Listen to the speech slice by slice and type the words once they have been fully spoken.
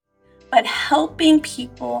helping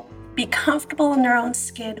people be comfortable in their own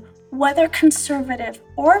skin, whether conservative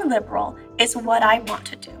or liberal, is what I want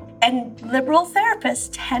to do. And liberal therapists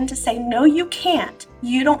tend to say, no, you can't.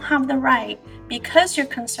 You don't have the right. Because you're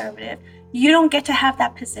conservative, you don't get to have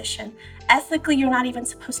that position. Ethically, you're not even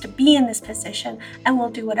supposed to be in this position, and we'll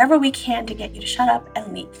do whatever we can to get you to shut up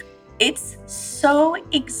and leave. It's so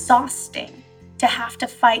exhausting to have to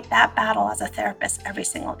fight that battle as a therapist every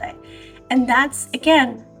single day. And that's,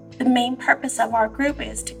 again, the main purpose of our group,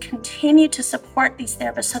 is to continue to support these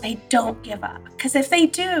therapists so they don't give up. Because if they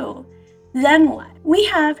do, then what? We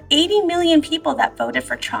have 80 million people that voted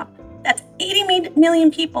for Trump. That's 80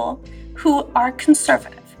 million people who are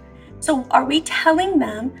conservative. So are we telling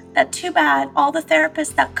them that too bad all the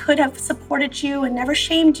therapists that could have supported you and never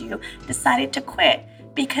shamed you decided to quit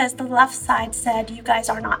because the left side said you guys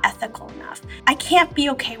are not ethical enough? I can't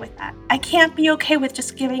be okay with that. I can't be okay with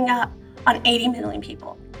just giving up on 80 million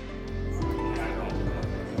people.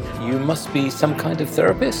 You must be some kind of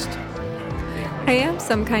therapist. I am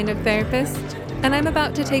some kind of therapist, and I'm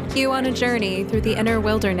about to take you on a journey through the inner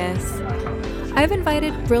wilderness. I've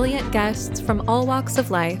invited brilliant guests from all walks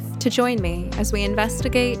of life to join me as we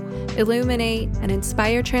investigate, illuminate, and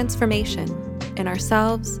inspire transformation in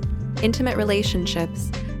ourselves, intimate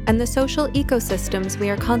relationships, and the social ecosystems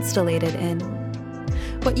we are constellated in.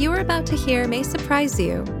 What you are about to hear may surprise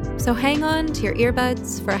you, so hang on to your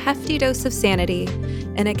earbuds for a hefty dose of sanity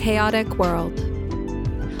in a chaotic world.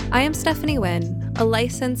 I am Stephanie Wynn, a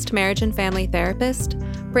licensed marriage and family therapist,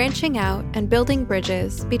 branching out and building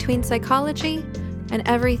bridges between psychology and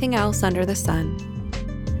everything else under the sun.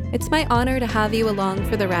 It's my honor to have you along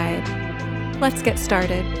for the ride. Let's get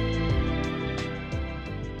started.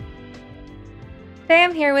 Today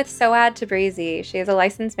I'm here with Soad Tabrizi. She is a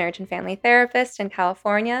licensed marriage and family therapist in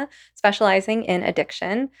California, specializing in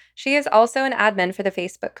addiction. She is also an admin for the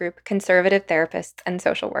Facebook group Conservative Therapists and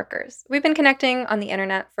Social Workers. We've been connecting on the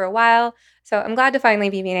internet for a while, so I'm glad to finally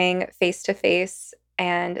be meeting face-to-face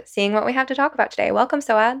and seeing what we have to talk about today. Welcome,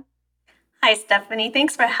 Soad. Hi, Stephanie.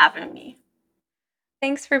 Thanks for having me.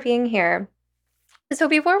 Thanks for being here. So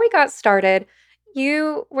before we got started,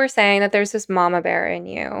 you were saying that there's this mama bear in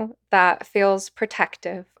you that feels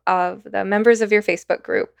protective of the members of your Facebook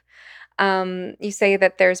group. You say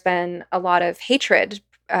that there's been a lot of hatred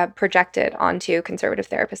projected onto conservative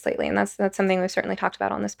therapists lately, and that's something we've certainly talked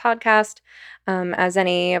about on this podcast. As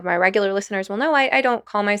any of my regular listeners will know, I don't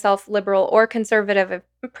call myself liberal or conservative.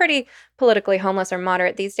 I'm pretty politically homeless or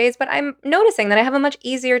moderate these days, but I'm noticing that I have a much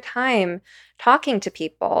easier time talking to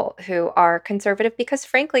people who are conservative because,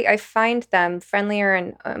 frankly, I find them friendlier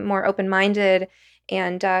and more open-minded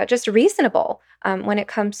and just reasonable when it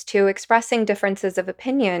comes to expressing differences of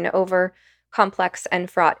opinion over complex and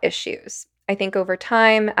fraught issues. I think over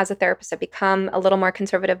time, as a therapist, I've become a little more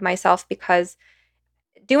conservative myself because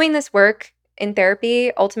doing this work in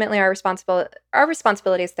therapy, ultimately our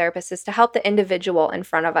responsibility as therapists is to help the individual in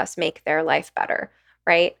front of us make their life better,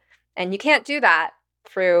 right? And you can't do that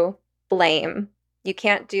through blame. You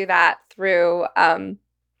can't do that through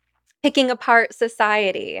picking apart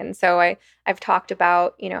society. And so I've talked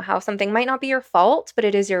about, how something might not be your fault, but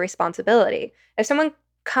it is your responsibility. If someone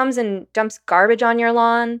comes and dumps garbage on your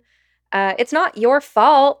lawn, it's not your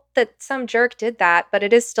fault that some jerk did that, but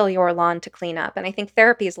it is still your lawn to clean up. And I think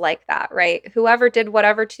therapy is like that, right? Whoever did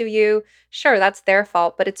whatever to you, sure, that's their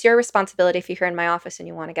fault, but it's your responsibility if you're in my office and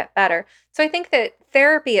you want to get better. So I think that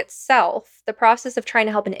therapy itself, the process of trying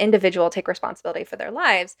to help an individual take responsibility for their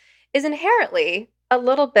lives, is inherently a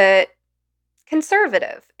little bit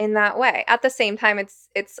conservative in that way. At the same time,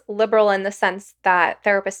 it's liberal in the sense that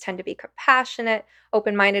therapists tend to be compassionate,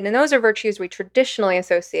 open-minded, and those are virtues we traditionally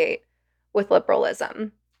associate with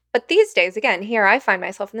liberalism. But these days, again, here I find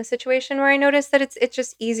myself in the situation where I notice that it's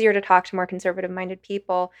just easier to talk to more conservative-minded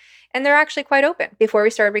people, and they're actually quite open. Before we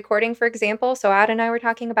started recording, for example, Soad and I were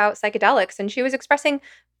talking about psychedelics, and she was expressing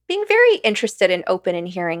being very interested and open in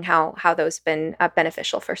hearing how those have been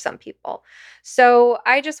beneficial for some people. So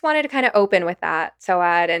I just wanted to kind of open with that,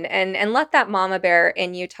 Soad, and let that mama bear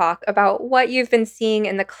in you talk about what you've been seeing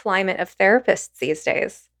in the climate of therapists these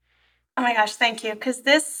days. Oh my gosh, thank you. Because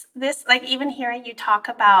this, like, even hearing you talk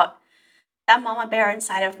about that mama bear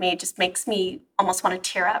inside of me just makes me almost want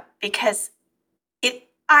to tear up, because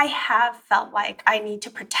I have felt like I need to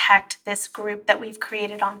protect this group that we've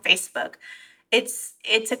created on Facebook. It's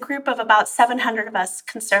a group of about 700 of us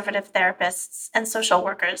conservative therapists and social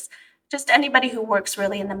workers, just anybody who works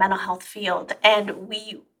really in the mental health field. And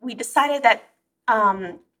we decided that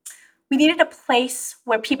we needed a place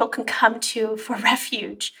where people can come to for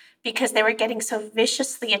refuge, because they were getting so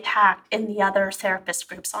viciously attacked in the other therapist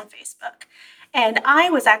groups on Facebook. And I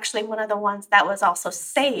was actually one of the ones that was also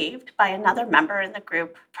saved by another member in the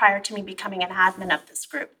group prior to me becoming an admin of this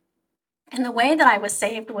group. And the way that I was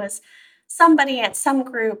saved was somebody at some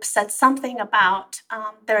group said something about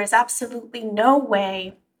there is absolutely no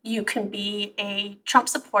way you can be a Trump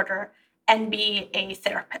supporter and be a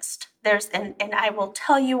therapist. And I will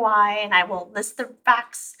tell you why, and I will list the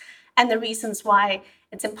facts and the reasons why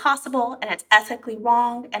it's impossible and it's ethically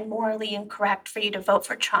wrong and morally incorrect for you to vote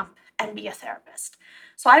for Trump and be a therapist.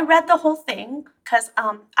 So I read the whole thing because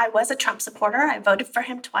I was a Trump supporter. I voted for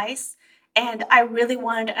him twice. And I really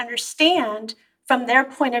wanted to understand from their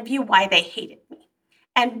point of view why they hated me.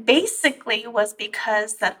 And basically it was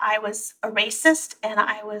because that I was a racist and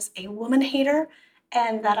I was a woman hater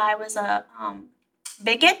and that I was a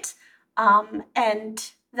bigot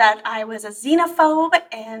and that I was a xenophobe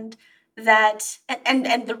and that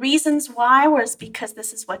and the reasons why was because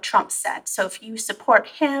this is what Trump said. So if you support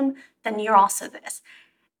him, then you're also this.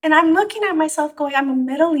 And I'm looking at myself going, I'm a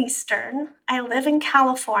Middle Eastern. I live in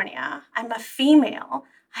California. I'm a female.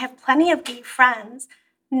 I have plenty of gay friends.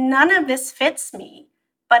 None of this fits me.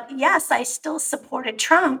 But yes, I still supported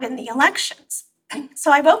Trump in the elections.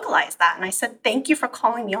 So I vocalized that and I said, thank you for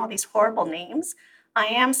calling me all these horrible names. I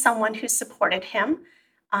am someone who supported him.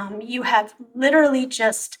 You have literally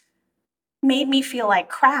just made me feel like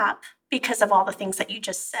crap because of all the things that you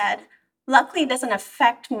just said. Luckily, it doesn't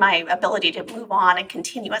affect my ability to move on and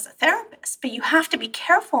continue as a therapist, but you have to be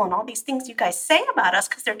careful on all these things you guys say about us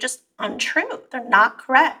because they're just untrue. They're not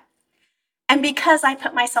correct. And because I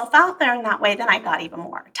put myself out there in that way, then I got even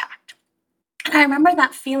more attacked. And I remember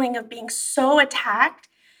that feeling of being so attacked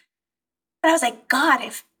that I was like, God,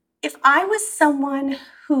 if I was someone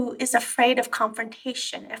who is afraid of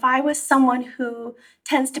confrontation, if I was someone who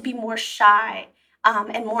tends to be more shy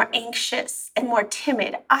and more anxious and more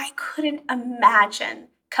timid, I couldn't imagine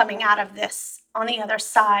coming out of this on the other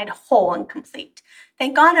side whole and complete.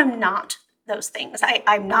 Thank God I'm not those things.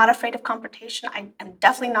 I'm not afraid of confrontation. I'm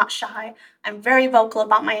definitely not shy. I'm very vocal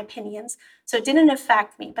about my opinions. So it didn't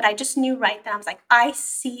affect me, but I just knew right then. I was like, I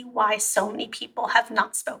see why so many people have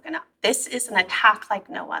not spoken up. This is an attack like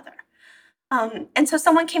no other. And so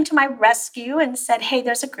someone came to my rescue and said, hey,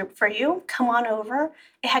 there's a group for you. Come on over.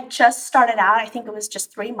 It had just started out. I think it was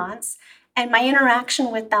just 3 months. And my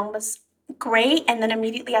interaction with them was great. And then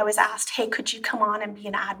immediately I was asked, hey, could you come on and be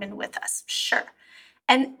an admin with us? Sure.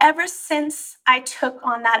 And ever since I took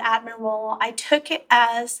on that admin role, I took it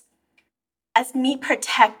as me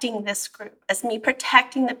protecting this group, as me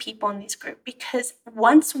protecting the people in this group. Because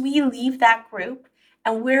once we leave that group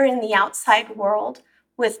and we're in the outside world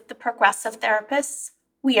with the progressive therapists,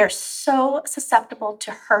 we are so susceptible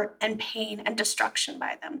to hurt and pain and destruction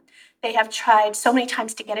by them. They have tried so many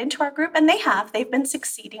times to get into our group, and they've been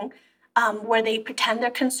succeeding, where they pretend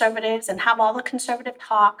they're conservatives and have all the conservative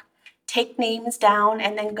talk, take names down,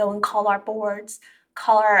 and then go and call our boards,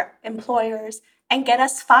 call our employers, and get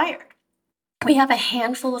us fired. We have a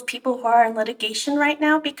handful of people who are in litigation right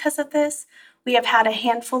now because of this. We have had a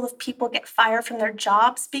handful of people get fired from their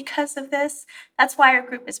jobs because of this. That's why our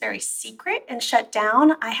group is very secret and shut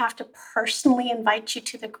down. I have to personally invite you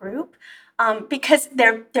to the group because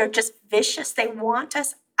they're just vicious. They want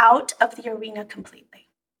us out of the arena completely.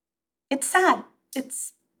 It's sad.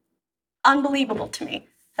 It's unbelievable to me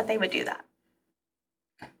that they would do that.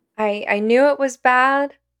 I knew it was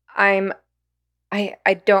bad. I'm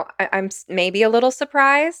maybe a little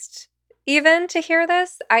surprised even to hear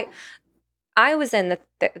this. I was in the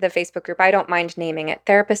Facebook group. I don't mind naming it,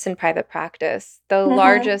 Therapists in Private Practice, the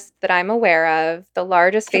largest that I'm aware of, the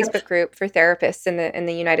largest Facebook group for therapists in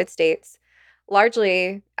the United States.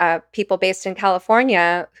 Largely people based in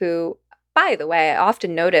California who, by the way, I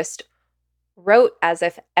often noticed wrote as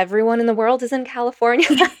if everyone in the world is in California.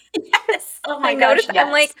 Yes. Oh my I gosh, noticed. yes.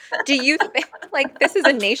 I'm like, do you think like this is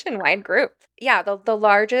a nationwide group? Yeah, the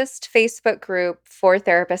largest Facebook group for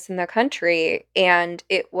therapists in the country, and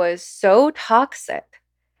it was so toxic.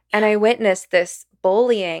 And I witnessed this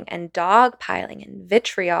bullying and dogpiling and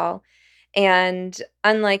vitriol. And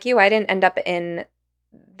unlike you, I didn't end up in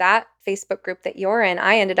that Facebook group that you're in.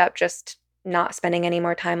 I ended up just not spending any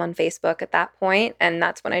more time on Facebook at that point, and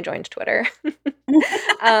that's when I joined Twitter.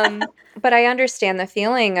 But I understand the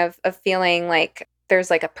feeling of feeling like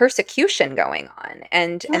there's like a persecution going on,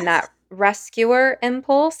 and Yes. that rescuer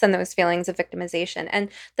impulse and those feelings of victimization and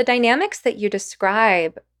the dynamics that you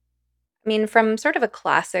describe. I mean, from sort of a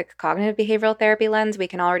classic cognitive behavioral therapy lens, we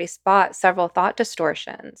can already spot several thought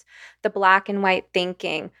distortions: the black and white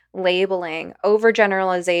thinking, labeling,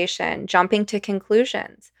 overgeneralization, jumping to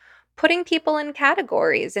conclusions, putting people in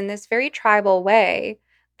categories in this very tribal way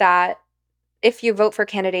that if you vote for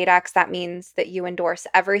candidate X, that means that you endorse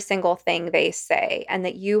every single thing they say and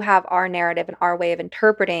that you have our narrative and our way of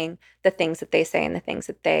interpreting the things that they say and the things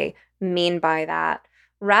that they mean by that,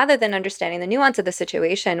 rather than understanding the nuance of the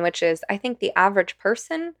situation, which is, I think the average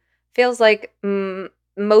person feels like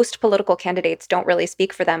most political candidates don't really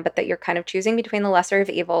speak for them, but that you're kind of choosing between the lesser of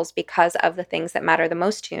evils because of the things that matter the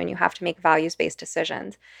most to you, and you have to make values-based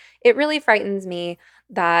decisions. It really frightens me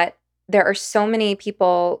that there are so many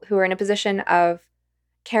people who are in a position of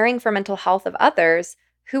caring for mental health of others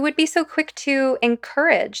who would be so quick to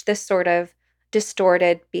encourage this sort of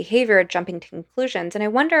distorted behavior, jumping to conclusions. And I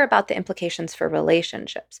wonder about the implications for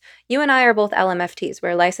relationships. You and I are both LMFTs.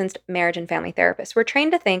 We're licensed marriage and family therapists. We're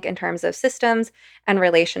trained to think in terms of systems and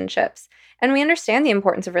relationships. And we understand the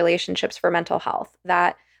importance of relationships for mental health,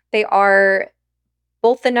 that they are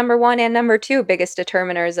both the number one and number two biggest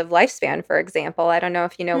determiners of lifespan, for example. I don't know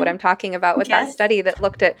if you know what I'm talking about with that Yes. study that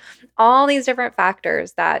looked at all these different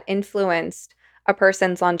factors that influenced a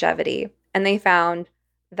person's longevity. And they found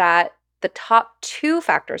that the top two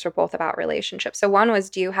factors were both about relationships. So one was,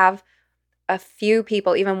 do you have a few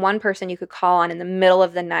people, even one person you could call on in the middle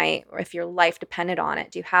of the night, or if your life depended on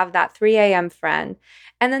it? Do you have that 3 a.m. friend?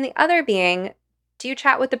 And then the other being, do you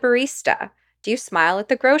chat with the barista? Do you smile at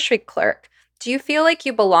the grocery clerk? Do you feel like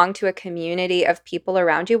you belong to a community of people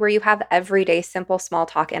around you where you have everyday simple small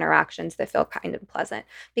talk interactions that feel kind and pleasant?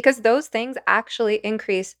 Because those things actually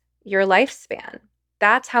increase your lifespan.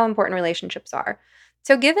 That's how important relationships are.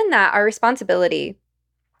 So, given that our responsibility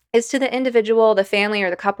is to the individual, the family, or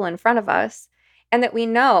the couple in front of us, and that we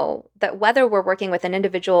know that whether we're working with an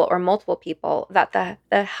individual or multiple people, that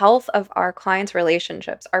the health of our clients'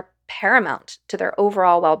 relationships are paramount to their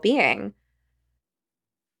overall well-being,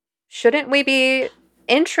 shouldn't we be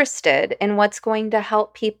interested in what's going to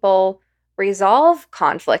help people resolve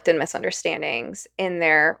conflict and misunderstandings in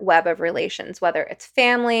their web of relations, whether it's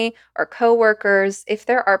family or coworkers? If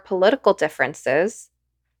there are political differences,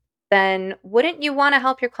 then wouldn't you want to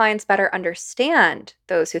help your clients better understand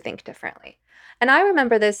those who think differently? And I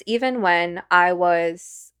remember this even when I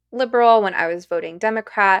was liberal, when I was voting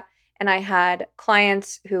Democrat, and I had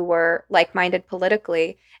clients who were like minded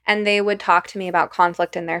politically, and they would talk to me about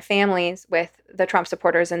conflict in their families with the Trump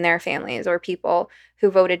supporters in their families or people who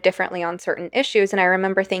voted differently on certain issues. And I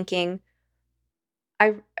remember thinking,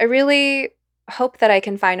 I really hope that I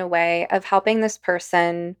can find a way of helping this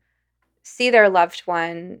person see their loved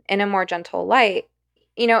one in a more gentle light,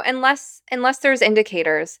 unless there's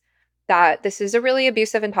indicators that this is a really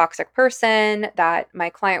abusive and toxic person, that my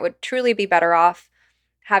client would truly be better off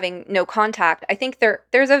having no contact. I think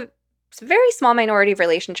there's a very small minority of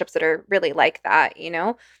relationships that are really like that.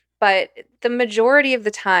 But the majority of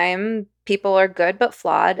the time people are good but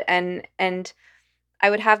flawed, and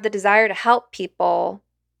I would have the desire to help people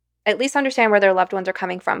at least understand where their loved ones are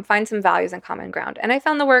coming from, find some values and common ground. And I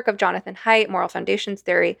found the work of Jonathan Haidt, Moral Foundations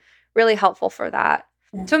Theory, really helpful for that.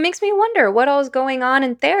 So it makes me wonder what all is going on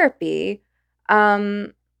in therapy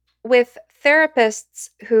um, with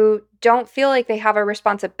therapists who don't feel like they have a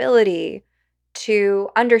responsibility to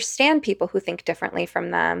understand people who think differently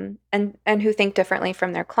from them and who think differently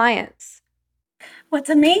from their clients.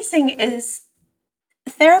 What's amazing is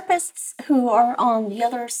therapists who are on the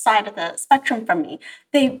other side of the spectrum from me,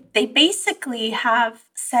 they basically have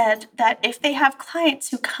said that if they have clients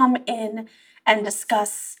who come in and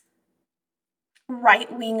discuss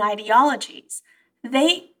right-wing ideologies,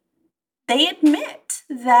 they admit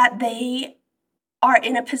that they are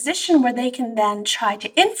in a position where they can then try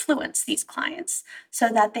to influence these clients so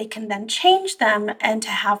that they can then change them and to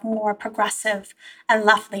have more progressive and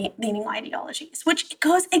left-leaning ideologies, which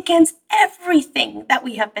goes against everything that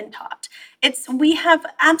we have been taught. We have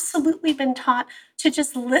absolutely been taught to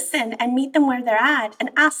just listen and meet them where they're at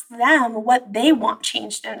and ask them what they want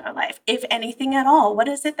changed in their life, if anything at all. What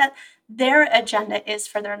is it that their agenda is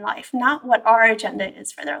for their life, not what our agenda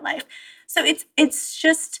is for their life. So it's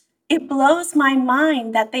just, it blows my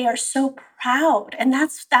mind that they are so proud. And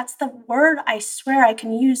that's the word I swear I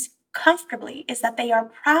can use comfortably, is that they are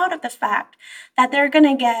proud of the fact that they're going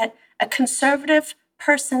to get a conservative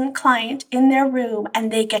person client in their room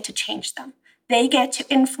and they get to change them. They get to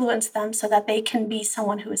influence them so that they can be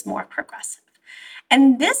someone who is more progressive.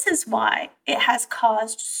 And this is why it has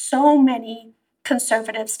caused so many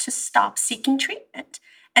conservatives to stop seeking treatment.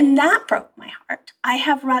 And that broke my heart. I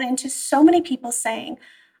have run into so many people saying,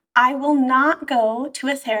 I will not go to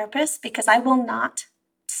a therapist because I will not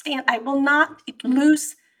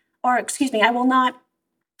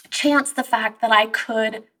chance the fact that I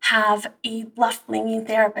could have a left-leaning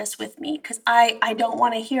therapist with me because I don't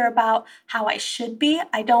want to hear about how I should be.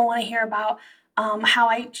 I don't want to hear about how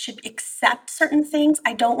I should accept certain things.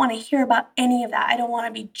 I don't want to hear about any of that. I don't want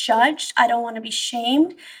to be judged. I don't want to be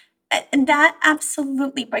shamed. And that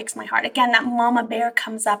absolutely breaks my heart. Again, that mama bear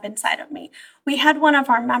comes up inside of me. We had one of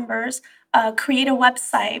our members create a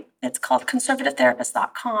website. It's called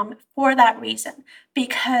conservativetherapist.com for that reason,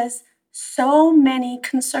 because so many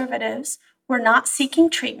conservatives were not seeking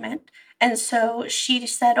treatment. And so she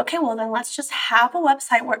said, okay, well, then let's just have a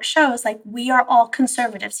website where it shows like we are all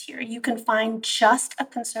conservatives here. You can find just a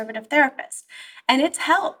conservative therapist. And it's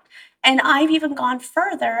helped. And I've even gone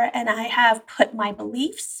further and I have put my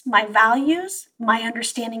beliefs, my values, my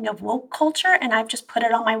understanding of woke culture, and I've just put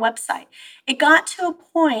it on my website. It got to a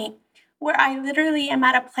point where I literally am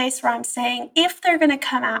at a place where I'm saying, if they're going to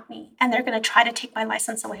come at me and they're going to try to take my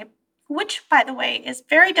license away, which, by the way, is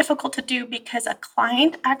very difficult to do because a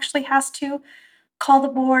client actually has to call the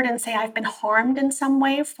board and say, I've been harmed in some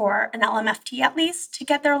way for an LMFT at least to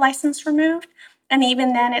get their license removed. And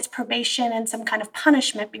even then, it's probation and some kind of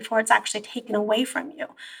punishment before it's actually taken away from you.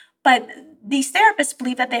 But these therapists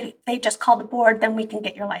believe that they just call the board, then we can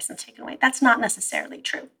get your license taken away. That's not necessarily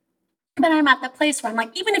true. But I'm at the place where I'm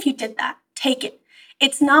like, even if you did that, take it.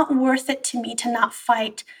 It's not worth it to me to not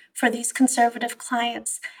fight for these conservative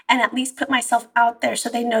clients and at least put myself out there so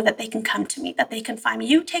they know that they can come to me, that they can find me.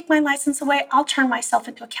 You take my license away, I'll turn myself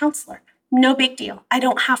into a counselor. No big deal. I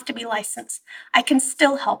don't have to be licensed. I can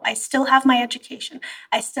still help. I still have my education.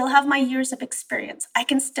 I still have my years of experience. I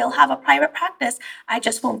can still have a private practice. I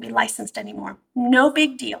just won't be licensed anymore. No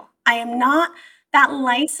big deal. I am not, that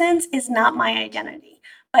license is not my identity,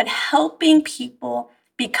 but helping people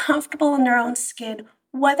be comfortable in their own skin,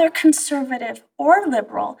 whether conservative or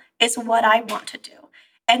liberal, is what I want to do.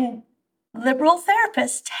 And liberal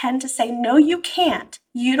therapists tend to say, no, you can't.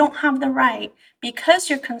 You don't have the right because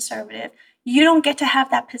you're conservative. You don't get to have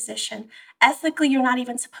that position. Ethically, you're not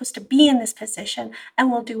even supposed to be in this position,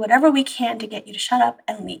 and we'll do whatever we can to get you to shut up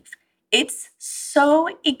and leave. It's so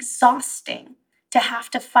exhausting to have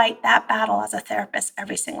to fight that battle as a therapist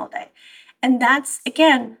every single day. And that's,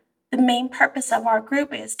 again, the main purpose of our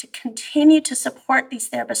group is to continue to support these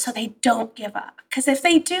therapists so they don't give up. Because if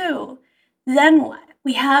they do, then what?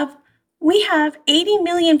 We have 80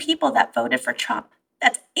 million people that voted for Trump.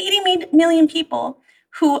 That's 80 million people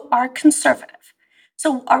who are conservative.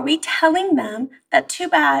 So are we telling them that too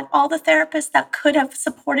bad all the therapists that could have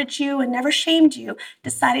supported you and never shamed you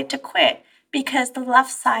decided to quit because the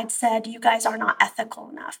left side said you guys are not ethical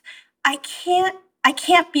enough? I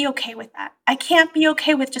can't be okay with that. I can't be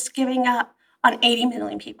okay with just giving up on 80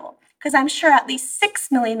 million people, because I'm sure at least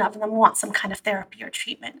 6 million of them want some kind of therapy or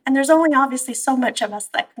treatment. And there's only obviously so much of us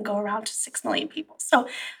that can go around to 6 million people. So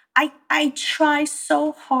I try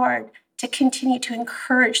so hard to continue to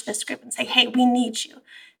encourage this group and say, hey, we need you.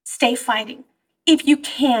 Stay fighting. If you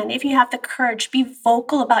can, if you have the courage, be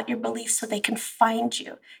vocal about your beliefs so they can find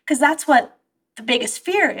you. Because that's what the biggest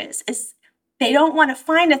fear is they don't want to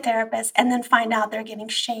find a therapist and then find out they're getting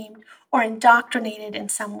shamed or indoctrinated in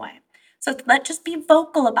some way. So let's just be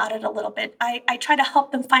vocal about it a little bit. I try to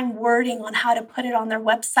help them find wording on how to put it on their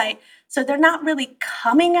website so they're not really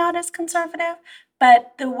coming out as conservative,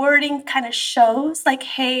 but the wording kind of shows like,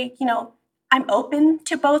 hey, I'm open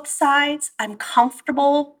to both sides. I'm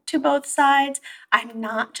comfortable to both sides. I'm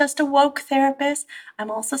not just a woke therapist.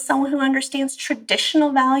 I'm also someone who understands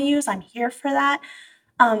traditional values. I'm here for that.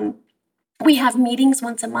 We have meetings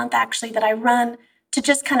once a month, actually, that I run to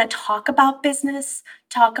just kind of talk about business,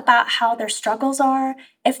 talk about how their struggles are,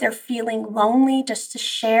 if they're feeling lonely, just to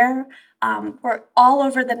share. We're all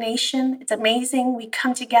over the nation. It's amazing. We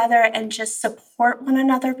come together and just support one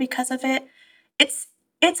another because of it. It's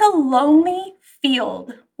a lonely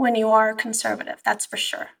field when you are a conservative, that's for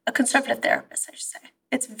sure. A conservative therapist, I should say.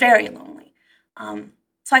 It's very lonely.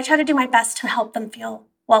 So I try to do my best to help them feel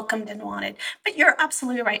welcomed and wanted. But you're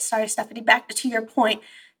absolutely right. Sorry, Stephanie, back to your point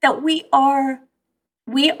that we are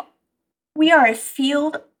a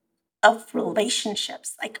field of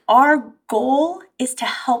relationships. Like our goal is to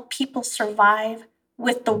help people survive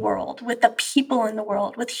with the world, with the people in the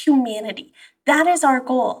world, with humanity. That is our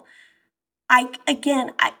goal.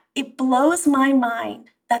 It blows my mind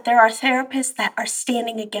that there are therapists that are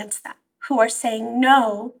standing against that, who are saying,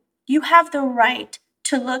 no, you have the right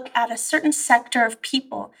to look at a certain sector of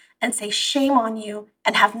people and say, shame on you,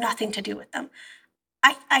 and have nothing to do with them.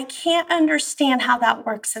 I can't understand how that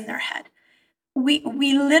works in their head. We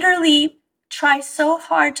literally try so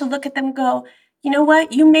hard to look at them and go, you know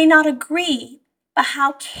what, you may not agree, but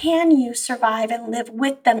how can you survive and live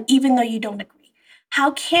with them even though you don't agree?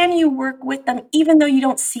 How can you work with them even though you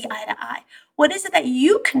don't see eye to eye? What is it that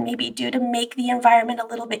you can maybe do to make the environment a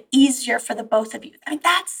little bit easier for the both of you? I mean,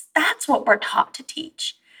 that's what we're taught to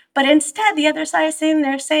teach. But instead, the other side is saying,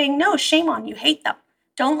 they're saying, no, shame on you, hate them,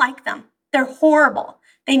 don't like them. They're horrible.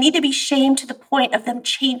 They need to be shamed to the point of them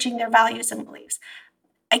changing their values and beliefs.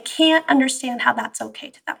 I can't understand how that's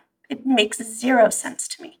okay to them. It makes zero sense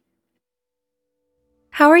to me.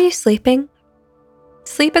 How are you sleeping?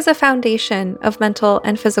 Sleep is a foundation of mental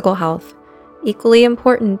and physical health, equally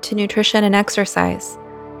important to nutrition and exercise,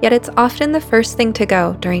 yet it's often the first thing to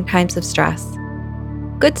go during times of stress.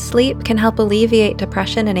 Good sleep can help alleviate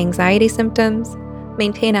depression and anxiety symptoms,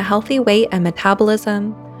 maintain a healthy weight and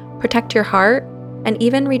metabolism, protect your heart, and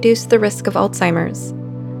even reduce the risk of Alzheimer's.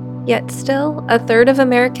 Yet still, a third of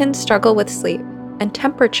Americans struggle with sleep, and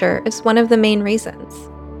temperature is one of the main reasons.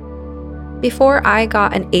 Before I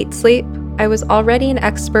got an 8 sleep, I was already an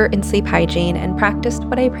expert in sleep hygiene and practiced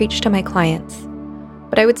what I preached to my clients.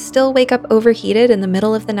 But I would still wake up overheated in the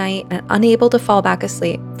middle of the night and unable to fall back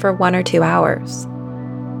asleep for 1 or 2 hours.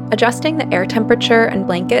 Adjusting the air temperature and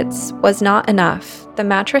blankets was not enough. The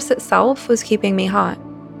mattress itself was keeping me hot.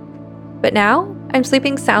 But now, I'm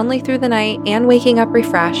sleeping soundly through the night and waking up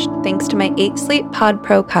refreshed thanks to my 8 Sleep Pod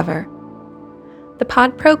Pro cover. The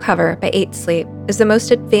Pod Pro cover by 8 Sleep is the most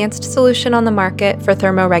advanced solution on the market for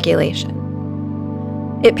thermoregulation.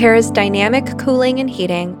 It pairs dynamic cooling and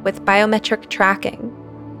heating with biometric tracking.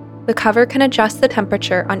 The cover can adjust the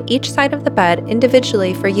temperature on each side of the bed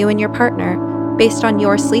individually for you and your partner based on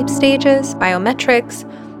your sleep stages, biometrics,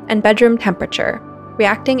 and bedroom temperature,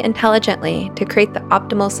 reacting intelligently to create the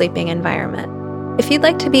optimal sleeping environment. If you'd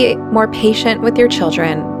like to be more patient with your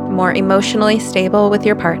children, more emotionally stable with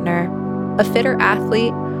your partner, a fitter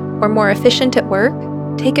athlete, or more efficient at work,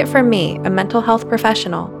 take it from me, a mental health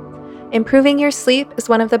professional. Improving your sleep is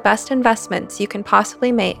one of the best investments you can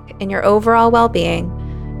possibly make in your overall well-being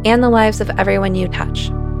and the lives of everyone you touch.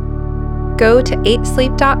 Go to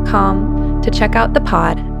 8sleep.com to check out the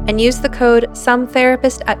pod and use the code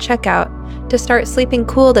SOMETHERAPIST at checkout to start sleeping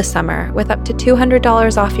cool this summer with up to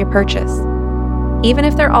 $200 off your purchase. Even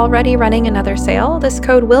if they're already running another sale, this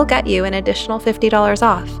code will get you an additional $50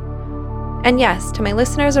 off. And yes, to my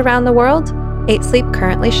listeners around the world, 8 Sleep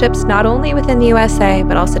currently ships not only within the USA,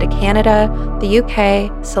 but also to Canada, the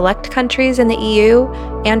UK, select countries in the EU,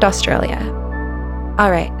 and Australia.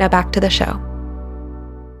 All right, now back to the show.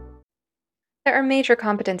 There are major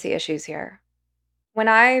competency issues here. When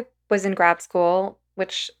I was in grad school,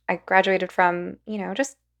 which I graduated from,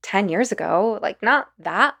 just 10 years ago, like not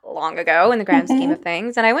that long ago in the grand scheme of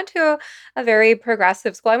things. And I went to a very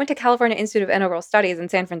progressive school. I went to California Institute of Integral Studies in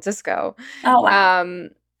San Francisco. Oh, wow.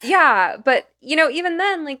 Yeah, but even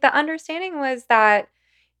then, like the understanding was that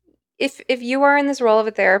if you are in this role of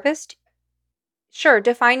a therapist, sure,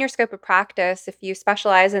 define your scope of practice. If you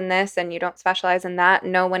specialize in this and you don't specialize in that,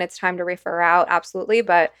 know when it's time to refer out, absolutely.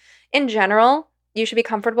 But in general, you should be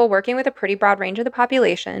comfortable working with a pretty broad range of the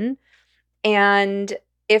population. And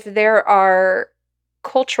if there are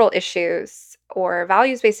cultural issues or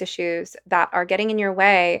values-based issues that are getting in your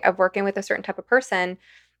way of working with a certain type of person,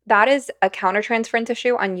 that is a countertransference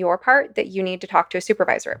issue on your part that you need to talk to a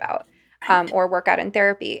supervisor about, or work out in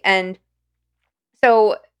therapy. And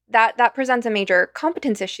so that presents a major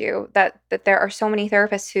competence issue that there are so many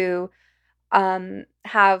therapists who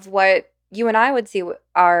have what you and I would see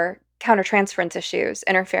are countertransference issues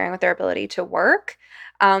interfering with their ability to work,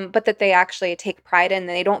 but that they actually take pride in and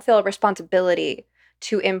they don't feel a responsibility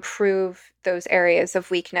to improve those areas of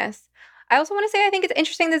weakness. I also want to say I think it's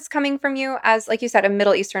interesting that it's coming from you as, like you said, a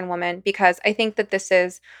Middle Eastern woman, because I think that this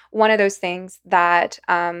is one of those things that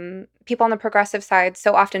people on the progressive side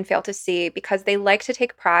so often fail to see because they like to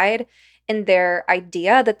take pride in their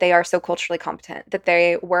idea that they are so culturally competent, that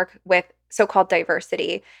they work with so-called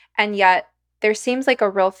diversity. And yet there seems like a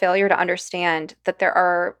real failure to understand that there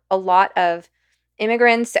are a lot of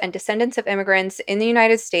immigrants and descendants of immigrants in the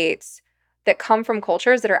United States that come from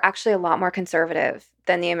cultures that are actually a lot more conservative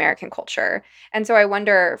than the American culture. And so I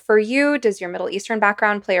wonder, for you, does your Middle Eastern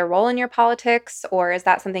background play a role in your politics, or is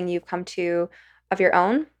that something you've come to of your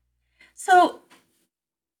own? So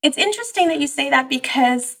it's interesting that you say that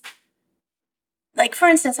because, like, for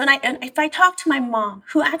instance, if I talk to my mom,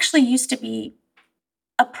 who actually used to be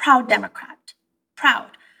a proud Democrat, proud,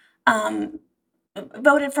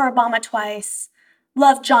 voted for Obama twice,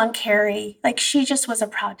 loved John Kerry, like she just was a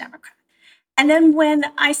proud Democrat. And then when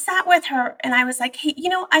I sat with her and I was like, hey,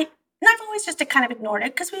 I've always just kind of ignored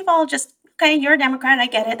it because we've all just, okay, you're a Democrat, I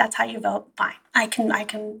get it, that's how you vote, fine, I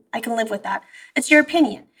can live with that. It's your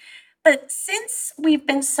opinion. But since we've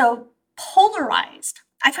been so polarized,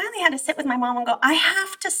 I finally had to sit with my mom and go, I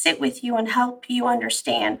have to sit with you and help you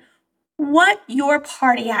understand what your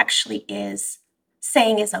party actually is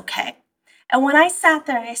saying is okay. And when I sat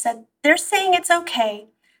there and I said, they're saying it's okay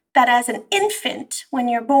that as an infant, when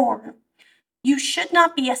you're born, you should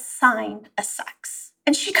not be assigned a sex.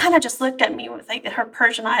 And she kind of just looked at me with like her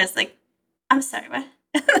Persian eyes, like, I'm sorry, what?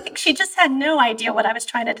 Like she just had no idea what I was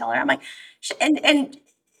trying to tell her. I'm like, and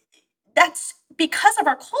that's because of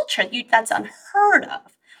our culture. That's unheard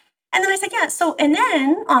of. And then I said, yeah. So, and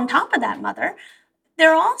then on top of that, mother,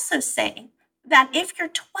 they're also saying that if you're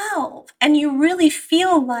 12 and you really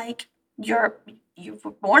feel like you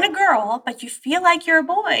were born a girl, but you feel like you're a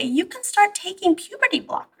boy, you can start taking puberty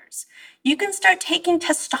blockers. You can start taking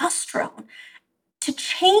testosterone to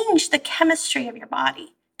change the chemistry of your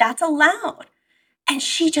body. That's allowed. And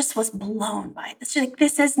she just was blown by this. She's like,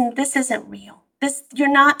 this isn't real. This,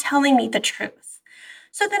 you're not telling me the truth.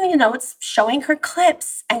 So then, it's showing her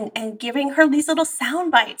clips and giving her these little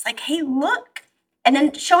sound bites like, hey, look. And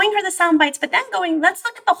then showing her the sound bites, but then going, let's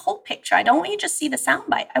look at the whole picture. I don't want you to just see the sound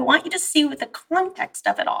bite. I want you to see with the context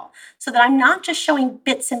of it all so that I'm not just showing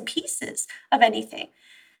bits and pieces of anything.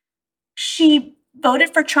 She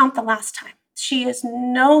voted for Trump the last time. She is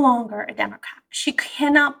no longer a Democrat. She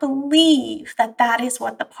cannot believe that that is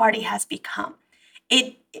what the party has become.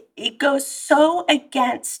 It goes so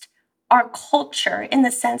against our culture in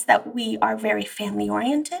the sense that we are very family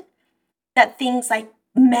oriented, that things like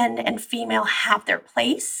men and female have their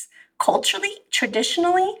place culturally,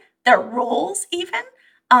 traditionally, their roles even.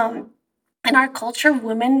 Um, in our culture,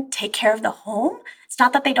 women take care of the home. It's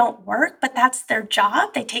not that they don't work, but that's their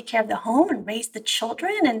job. They take care of the home and raise the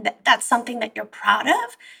children, and that's something that you're proud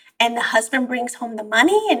of. And the husband brings home the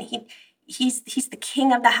money, and he's the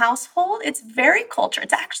king of the household. It's very culture.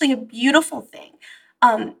 It's actually a beautiful thing.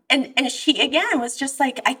 And she again was just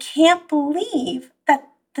like, I can't believe that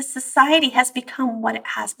the society has become what it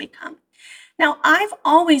has become. Now, I've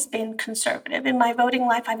always been conservative. In my voting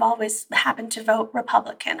life, I've always happened to vote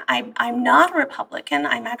Republican. I'm not a Republican,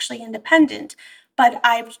 I'm actually independent, but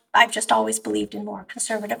I've just always believed in more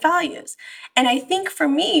conservative values. And I think for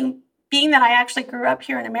me, being that I actually grew up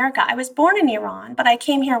here in America, I was born in Iran, but I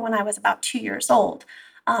came here when I was about 2 years old.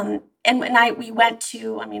 And we went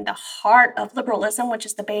to, the heart of liberalism, which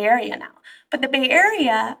is the Bay Area now. But the Bay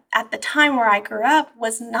Area at the time where I grew up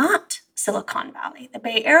was not Silicon Valley. The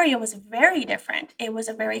Bay Area was very different. It was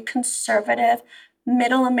a very conservative,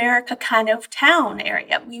 middle America kind of town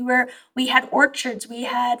area. We had orchards, we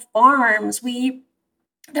had farms,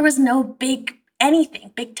 there was no big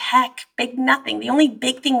anything, big tech, big nothing. The only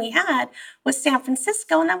big thing we had was San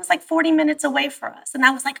Francisco, and that was like 40 minutes away for us. And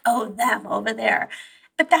that was like, oh, them over there.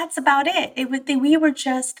 But that's about it. We were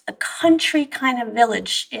just a country kind of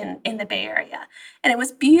village in the Bay Area. And it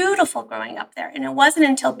was beautiful growing up there. And it wasn't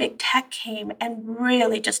until big tech came and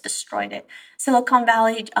really just destroyed it. Silicon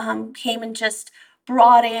Valley came and just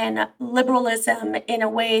brought in liberalism in a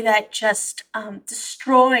way that just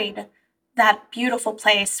destroyed that beautiful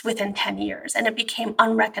place within 10 years, and it became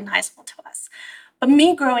unrecognizable to us. But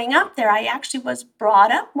me growing up there, I actually was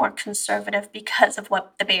brought up more conservative because of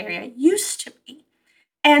what the Bay Area used to be.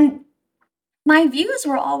 And my views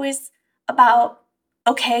were always about,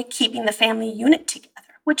 okay, keeping the family unit together,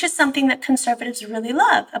 which is something that conservatives really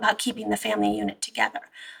love about keeping the family unit together.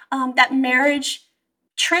 That marriage,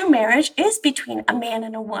 true marriage, is between a man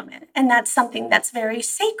and a woman, and that's something that's very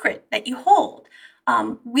sacred that you hold.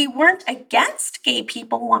 We weren't against gay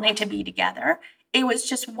people wanting to be together. It was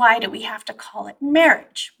just, why do we have to call it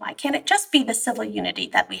marriage? Why can't it just be the civil unity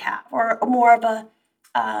that we have, or more of a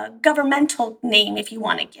governmental name if you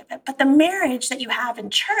want to give it? But the marriage that you have in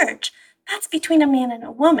church, that's between a man and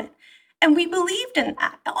a woman. And we believed in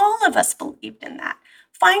that. All of us believed in that.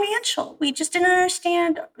 Financial, we just didn't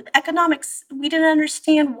understand economics. We didn't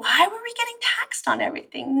understand, why were we getting taxed on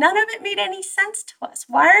everything? None of it made any sense to us.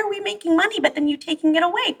 Why are we making money, but then you taking it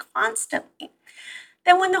away constantly?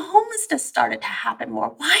 Then when the homelessness started to happen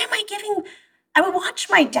more, I would watch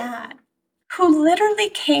my dad, who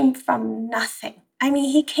literally came from nothing.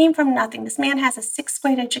 He came from nothing. This man has a sixth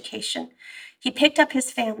grade education. He picked up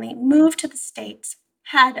his family, moved to the States,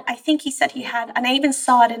 I think he said he had, and I even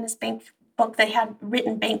saw it in his bank book, they had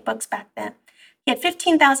written bank books back then. He had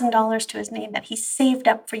 $15,000 to his name that he saved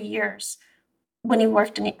up for years when he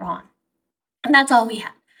worked in Iran. And that's all we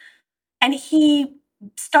had. And he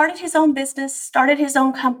started his own business, started his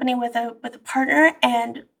own company with a partner,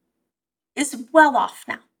 and is well off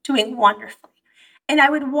now, doing wonderfully. And I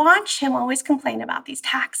would watch him always complain about these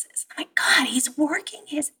taxes. I'm like, God, he's working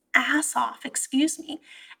his ass off, excuse me.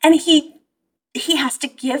 And he has to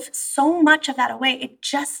give so much of that away. It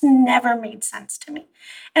just never made sense to me.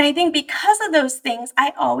 And I think because of those things,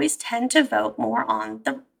 I always tend to vote more on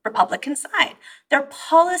the Republican side. Their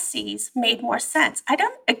policies made more sense. I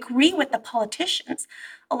don't agree with the politicians.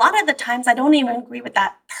 A lot of the times, I don't even agree with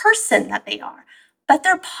that person that they are. But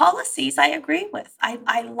their policies, I agree with.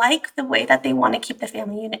 I like the way that they want to keep the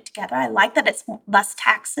family unit together. I like that it's less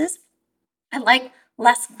taxes. I like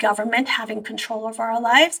less government having control over our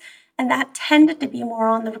lives. And that tended to be more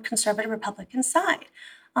on the conservative Republican side.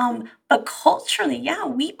 But culturally, yeah,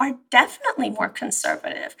 we are definitely more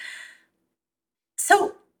conservative.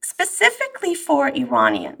 So, specifically for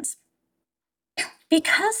Iranians,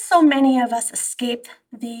 because so many of us escaped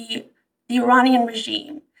the Iranian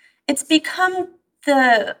regime, it's become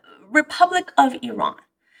the Republic of Iran.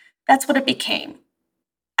 That's what it became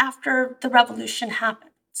after the revolution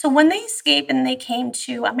happened. So when they escaped and they came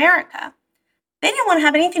to America, they didn't want to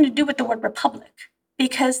have anything to do with the word republic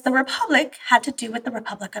because the republic had to do with the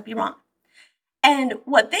Republic of Iran. And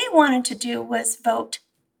what they wanted to do was vote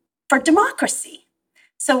for democracy.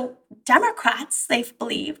 So Democrats, they've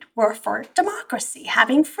believed, were for democracy,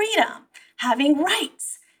 having freedom, having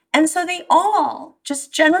rights. And so they all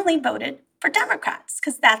just generally voted for Democrats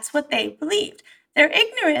because that's what they believed. Their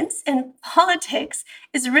ignorance in politics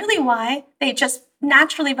is really why they just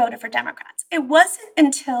naturally voted for Democrats. It wasn't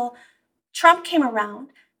until Trump came around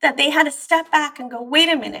that they had to step back and go, wait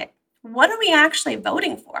a minute, what are we actually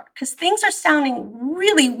voting for? Because things are sounding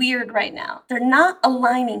really weird right now. They're not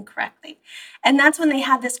aligning correctly. And that's when they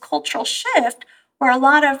had this cultural shift where a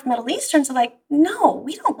lot of Middle Easterns are like, no,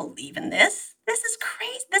 we don't believe in this. This is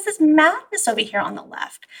crazy. This is madness over here on the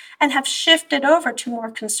left, and have shifted over to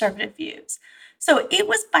more conservative views. So it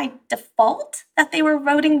was by default that they were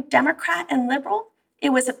voting Democrat and liberal.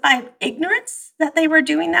 It was by ignorance that they were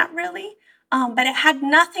doing that, really. But it had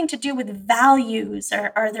nothing to do with values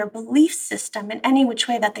or their belief system in any which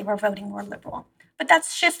way that they were voting more liberal. But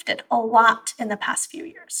that's shifted a lot in the past few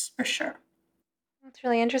years, for sure. That's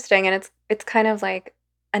really interesting, and it's kind of like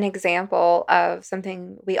an example of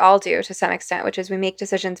something we all do to some extent, which is we make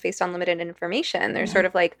decisions based on limited information. There's sort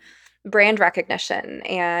of like brand recognition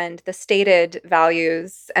and the stated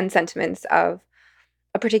values and sentiments of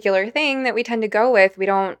a particular thing that we tend to go with. We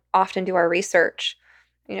don't often do our research.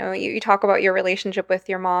 You talk about your relationship with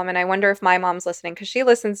your mom, and I wonder if my mom's listening because she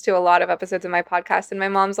listens to a lot of episodes of my podcast. And my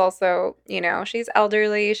mom's also, she's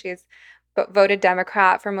elderly. She's voted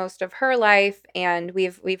Democrat for most of her life, and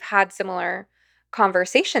we've had similar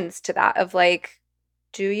conversations to that of like,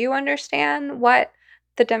 do you understand what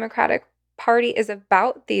the Democratic Party is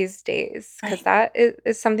about these days? Because Right. that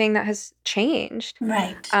is something that has changed.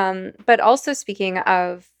 Right. But also speaking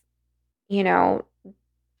of, you know,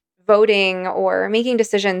 voting or making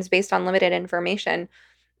decisions based on limited information,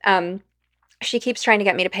 um, she keeps trying to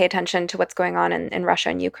get me to pay attention to what's going on in Russia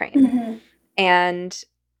and Ukraine. Mm-hmm.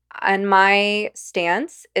 And my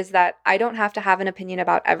stance is that I don't have to have an opinion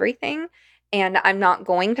about everything. And I'm not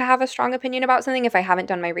going to have a strong opinion about something if I haven't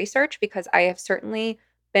done my research, because I have certainly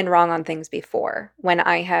been wrong on things before when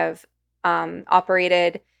I have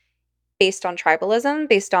operated based on tribalism,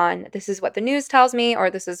 based on this is what the news tells me,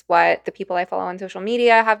 or this is what the people I follow on social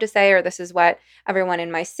media have to say, or this is what everyone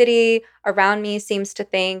in my city around me seems to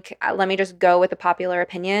think. Let me just go with the popular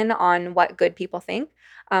opinion on what good people think.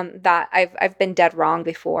 That I've been dead wrong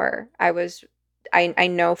before. I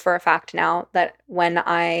know for a fact now that when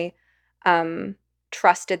I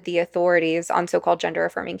trusted the authorities on so-called gender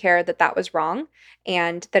affirming care, that was wrong,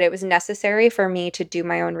 and that it was necessary for me to do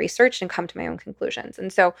my own research and come to my own conclusions.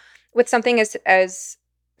 And so with something as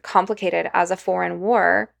complicated as a foreign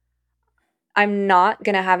war, I'm not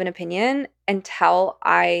going to have an opinion until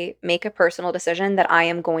I make a personal decision that I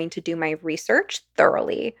am going to do my research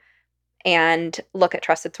thoroughly and look at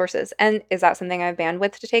trusted sources. And is that something I have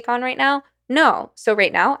bandwidth to take on right now? No. So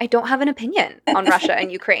right now, I don't have an opinion on Russia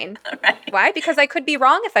and Ukraine. Right. Why? Because I could be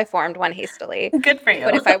wrong if I formed one hastily. Good for you.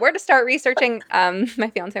 But if I were to start researching,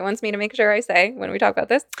 my fiance wants me to make sure I say when we talk about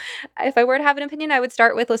this, if I were to have an opinion, I would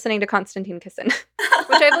start with listening to Konstantin Kisin,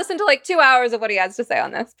 which I've listened to like 2 hours of what he has to say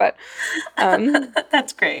on this. But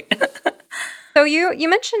That's great. so you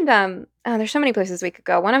mentioned there's so many places we could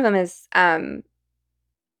go. One of them is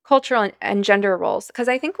cultural and gender roles, because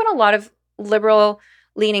I think when a lot of liberal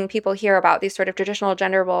leaning people hear about these sort of traditional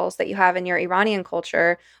gender roles that you have in your Iranian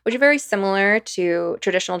culture, which are very similar to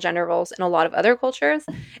traditional gender roles in a lot of other cultures,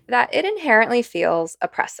 that it inherently feels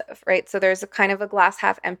oppressive, right? So there's a kind of a glass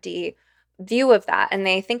half empty view of that, and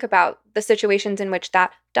they think about the situations in which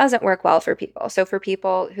that doesn't work well for people. So for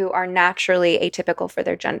people who are naturally atypical for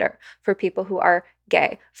their gender, for people who are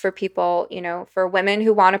gay, for people, for women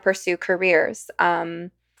who want to pursue careers,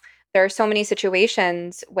 there are so many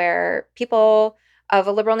situations where people of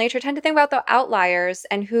a liberal nature tend to think about the outliers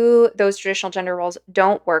and who those traditional gender roles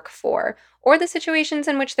don't work for, or the situations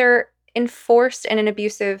in which they're enforced in an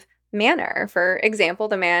abusive manner. For example,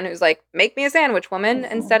 the man who's like, make me a sandwich, woman,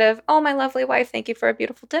 instead of, oh, my lovely wife, thank you for a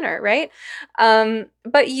beautiful dinner, right?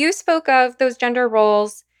 But you spoke of those gender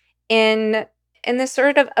roles in this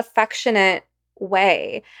sort of affectionate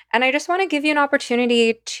way. And I just want to give you an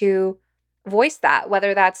opportunity to voice that,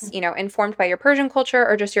 whether that's, informed by your Persian culture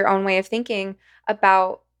or just your own way of thinking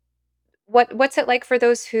about what's it like for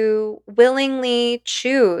those who willingly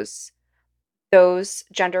choose those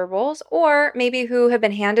gender roles, or maybe who have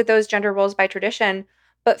been handed those gender roles by tradition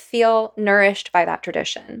but feel nourished by that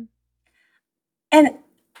tradition. And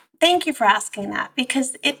thank you for asking that,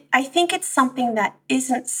 because I think it's something that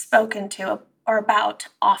isn't spoken to or about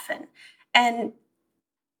often. And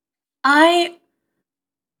a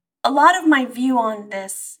lot of my view on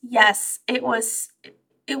this, yes, it was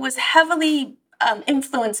heavily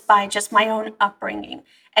influenced by just my own upbringing.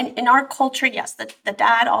 And in our culture, yes, the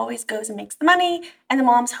dad always goes and makes the money, and the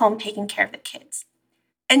mom's home taking care of the kids.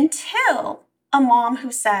 Until a mom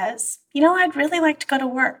who says, I'd really like to go to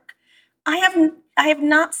work. I have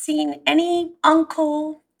not seen any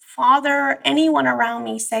uncle, father, anyone around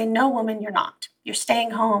me say, no, woman, you're not. You're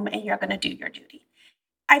staying home and you're going to do your duty.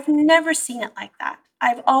 I've never seen it like that.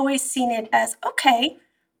 I've always seen it as, okay,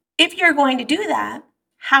 if you're going to do that,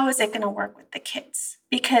 how is it going to work with the kids?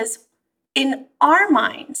 Because in our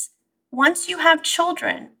minds, once you have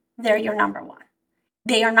children, they're your number one.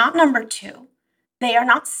 They are not number two. They are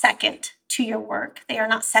not second to your work. They are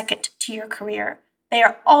not second to your career. They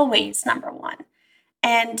are always number one.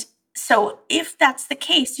 And so if that's the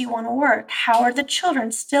case, you want to work, how are the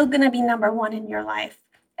children still going to be number one in your life?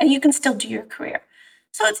 And you can still do your career.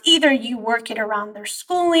 So it's either you work it around their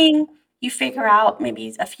schooling, you figure out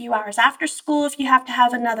maybe a few hours after school if you have to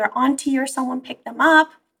have another auntie or someone pick them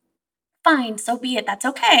up. Fine, so be it, that's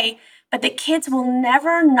okay. But the kids will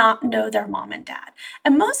never not know their mom and dad.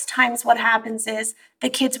 And most times what happens is the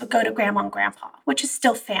kids would go to grandma and grandpa, which is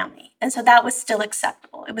still family. And so that was still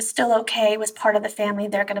acceptable. It was still okay. It was part of the family.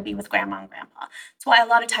 They're going to be with grandma and grandpa. That's why a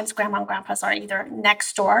lot of times grandma and grandpas are either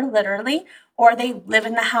next door, literally, or they live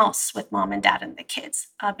in the house with mom and dad and the kids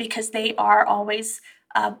because they are always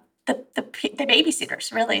the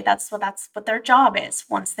babysitters. Really, that's what their job is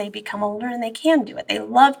once they become older, and they can do it. They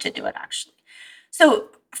love to do it, actually. So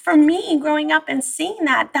for me, growing up and seeing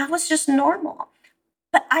that was just normal.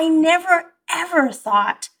 But I never, ever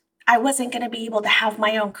thought I wasn't going to be able to have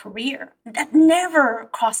my own career. That never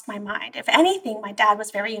crossed my mind. If anything, my dad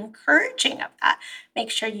was very encouraging of that. Make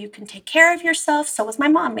sure you can take care of yourself. So was my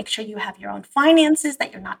mom. Make sure you have your own finances,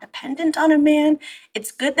 that you're not dependent on a man.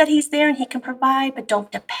 It's good that he's there and he can provide, but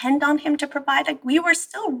don't depend on him to provide. Like, we were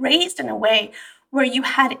still raised in a way where you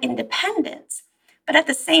had independence. But at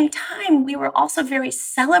the same time, we were also very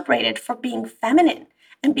celebrated for being feminine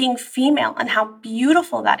and being female, and how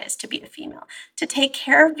beautiful that is to be a female, to take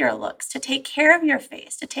care of your looks, to take care of your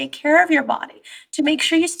face, to take care of your body, to make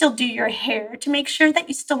sure you still do your hair, to make sure that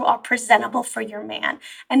you still are presentable for your man.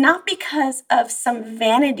 And not because of some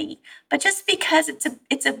vanity, but just because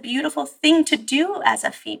it's a beautiful thing to do as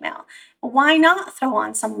a female. Why not throw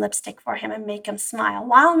on some lipstick for him and make him smile?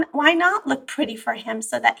 Why not look pretty for him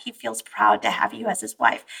so that he feels proud to have you as his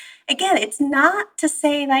wife? Again, it's not to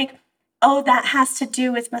say like, oh, that has to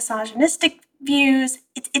do with misogynistic views.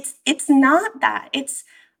 It's not that. It's,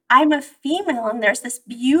 I'm a female and there's this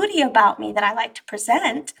beauty about me that I like to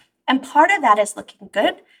present. And part of that is looking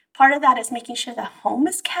good. Part of that is making sure the home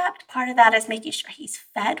is kept. Part of that is making sure he's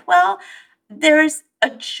fed well. There's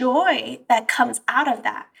a joy that comes out of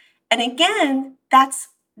that. And again,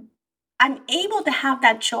 I'm able to have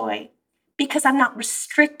that joy because I'm not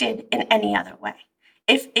restricted in any other way.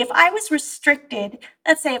 If I was restricted,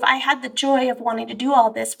 let's say if I had the joy of wanting to do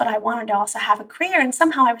all this, but I wanted to also have a career, and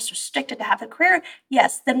somehow I was restricted to have a career,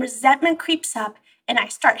 yes, then resentment creeps up and I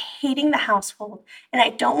start hating the household and I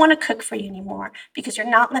don't want to cook for you anymore because you're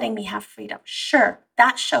not letting me have freedom. Sure,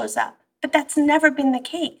 that shows up, but that's never been the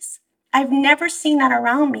case. I've never seen that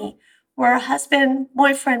around me where a husband,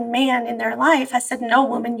 boyfriend, man in their life has said, no,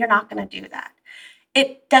 woman, you're not going to do that.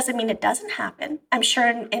 It doesn't mean it doesn't happen. I'm sure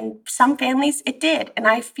in some families it did, and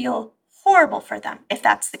I feel horrible for them if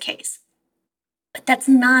that's the case. But that's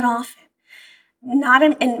not often. Not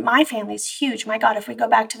in my family is huge. My God, if we go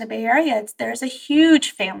back to the Bay Area, there's a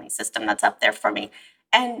huge family system that's up there for me.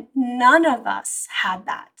 And none of us had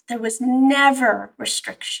that. There was never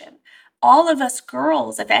restriction. All of us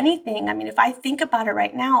girls, if anything, I mean, if I think about it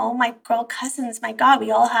right now, all my girl cousins, my God,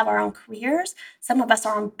 we all have our own careers. Some of us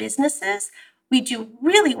are on businesses. We do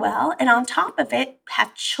really well, and on top of it,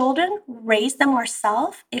 have children, raise them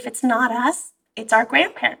ourselves. If it's not us, it's our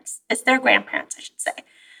grandparents. It's their grandparents, I should say.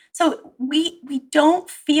 So we don't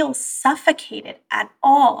feel suffocated at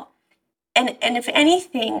all. And if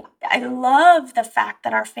anything, I love the fact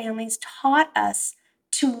that our families taught us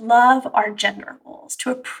to love our gender roles,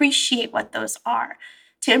 to appreciate what those are,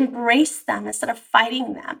 to embrace them instead of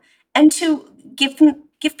fighting them, and to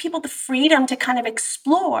give people the freedom to kind of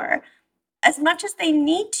explore as much as they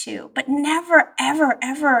need to, but never, ever,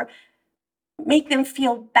 ever make them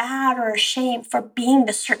feel bad or ashamed for being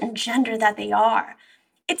the certain gender that they are.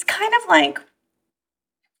 It's kind of like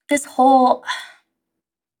this whole,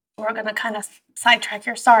 we're going to kind of sidetrack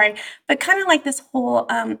here, sorry, but kind of like this whole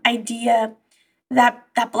idea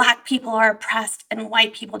that Black people are oppressed and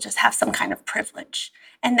white people just have some kind of privilege.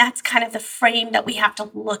 And that's kind of the frame that we have to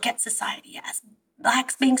look at society as.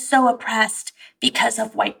 Blacks being so oppressed because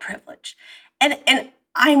of white privilege. And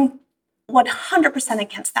I'm 100%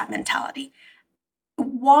 against that mentality.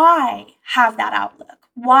 Why have that outlook?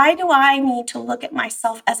 Why do I need to look at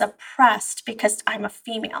myself as oppressed because I'm a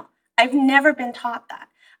female? I've never been taught that.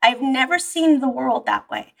 I've never seen the world that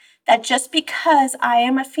way, that just because I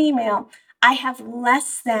am a female, I have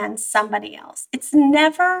less than somebody else. It's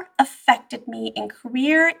never affected me in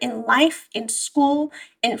career, in life, in school,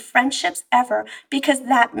 in friendships ever, because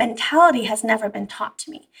that mentality has never been taught to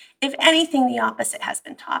me. If anything, the opposite has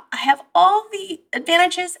been taught. I have all the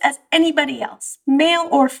advantages as anybody else, male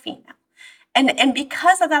or female. And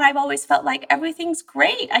because of that, I've always felt like everything's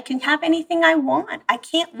great. I can have anything I want. I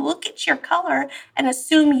can't look at your color and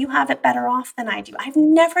assume you have it better off than I do. I've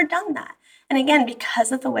never done that. And again,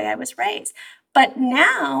 because of the way I was raised. But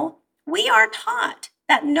now we are taught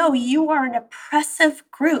that no, you are an oppressive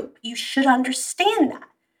group. You should understand that.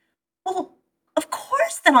 Well, of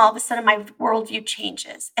course, then all of a sudden my worldview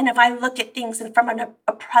changes. And if I look at things from an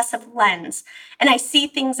oppressive lens and I see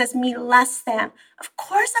things as me less than, of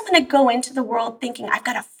course I'm going to go into the world thinking I've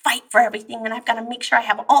got to fight for everything and I've got to make sure I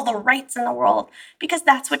have all the rights in the world because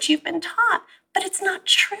that's what you've been taught. But it's not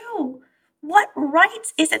true. What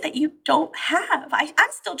rights is it that you don't have?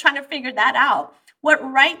 I'm still trying to figure that out. What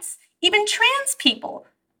rights, even trans people,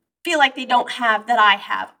 feel like they don't have that I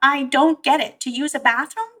have. I don't get it. To use a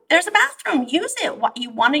bathroom, there's a bathroom. Use it. What, you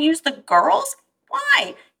want to use the girls?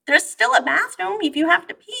 Why? There's still a bathroom. If you have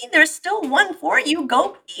to pee, there's still one for you.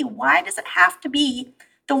 Go pee. Why does it have to be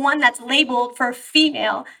the one that's labeled for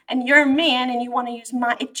female and you're a man and you want to use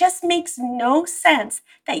mine? It just makes no sense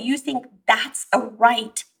that you think that's a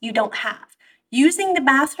right you don't have. Using the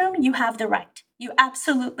bathroom, you have the right. You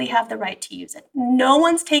absolutely have the right to use it. No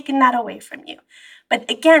one's taken that away from you. But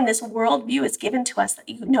again, this worldview is given to us that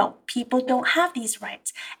people don't have these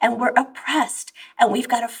rights and we're oppressed and we've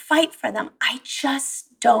got to fight for them. I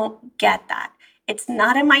just don't get that. It's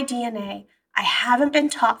not in my DNA. I haven't been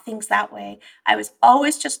taught things that way. I was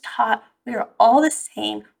always just taught we are all the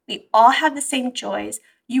same. We all have the same joys.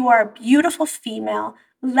 You are a beautiful female.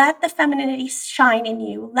 Let the femininity shine in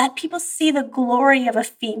you. Let people see the glory of a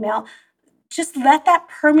female. Just let that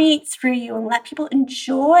permeate through you and let people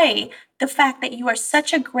enjoy the fact that you are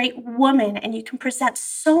such a great woman and you can present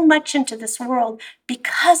so much into this world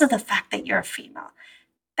because of the fact that you're a female.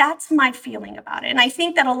 That's my feeling about it. And I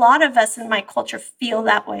think that a lot of us in my culture feel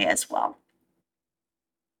that way as well.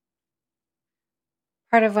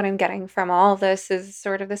 Part of what I'm getting from all of this is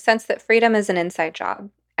sort of the sense that freedom is an inside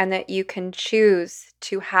job and that you can choose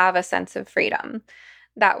to have a sense of freedom.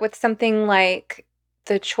 That with something like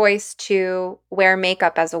the choice to wear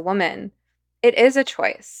makeup as a woman, it is a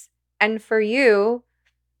choice. And for you,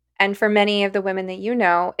 and for many of the women that you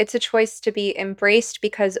know, it's a choice to be embraced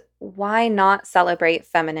because why not celebrate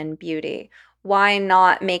feminine beauty? Why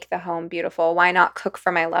not make the home beautiful? Why not cook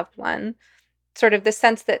for my loved one? Sort of the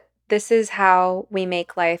sense that this is how we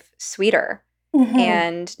make life sweeter. Mm-hmm.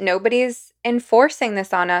 And nobody's enforcing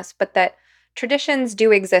this on us, but that traditions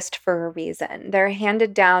do exist for a reason. They're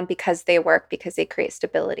handed down because they work, because they create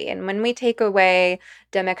stability. And when we take away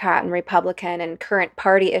Democrat and Republican and current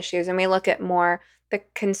party issues, and we look at more the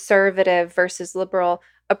conservative versus liberal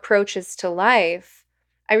approaches to life,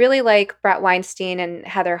 I really like Brett Weinstein and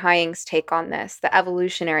Heather Heying's take on this, the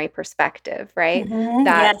evolutionary perspective, right? Mm-hmm.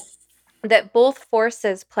 That Yes. that both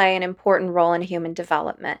forces play an important role in human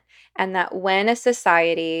development, and that when a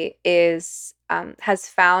society is has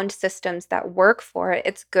found systems that work for it,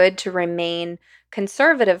 it's good to remain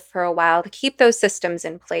conservative for a while to keep those systems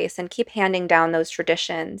in place and keep handing down those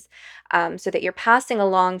traditions, so that you're passing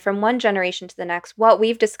along from one generation to the next what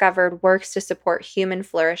we've discovered works to support human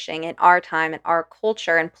flourishing in our time and our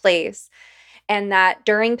culture and place. And that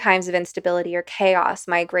during times of instability or chaos,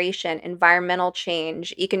 migration, environmental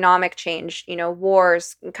change, economic change,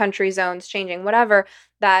 wars, country zones changing, whatever,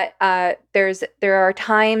 that there are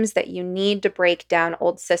times that you need to break down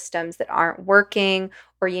old systems that aren't working,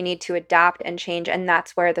 or you need to adapt and change. And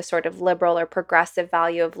that's where the sort of liberal or progressive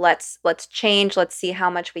value of let's change, let's see how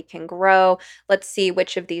much we can grow, let's see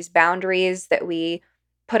which of these boundaries that we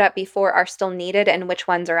put up before are still needed and which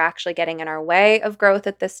ones are actually getting in our way of growth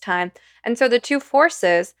at this time. And so the two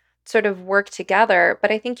forces sort of work together.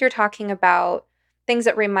 But I think you're talking about things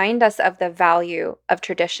that remind us of the value of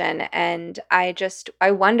tradition. And I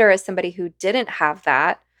wonder, as somebody who didn't have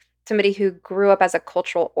that, somebody who grew up as a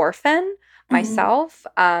cultural orphan Mhm. myself,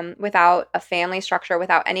 without a family structure,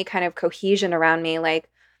 without any kind of cohesion around me, like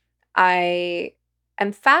I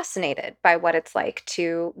am fascinated by what it's like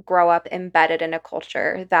to grow up embedded in a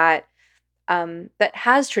culture that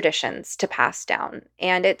has traditions to pass down.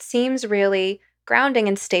 And it seems really grounding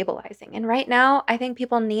and stabilizing. And right now, I think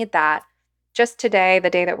people need that. Just today, the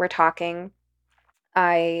day that we're talking,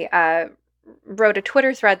 I wrote a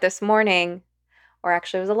Twitter thread this morning, or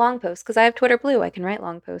actually it was a long post because I have Twitter Blue. I can write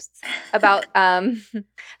long posts about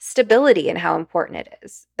stability and how important it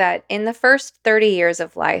is. That in the first 30 years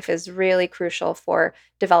of life is really crucial for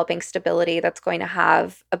developing stability that's going to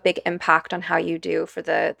have a big impact on how you do for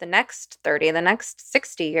the next 30, the next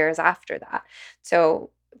 60 years after that.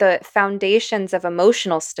 So the foundations of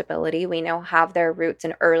emotional stability we know have their roots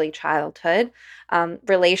in early childhood.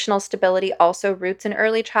 Relational stability also roots in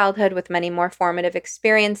early childhood with many more formative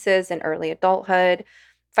experiences in early adulthood.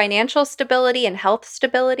 Financial stability and health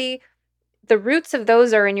stability, the roots of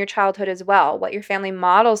those are in your childhood as well. What your family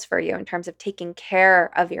models for you in terms of taking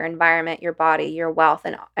care of your environment, your body, your wealth,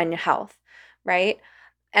 and health, right?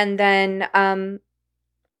 And then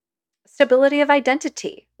stability of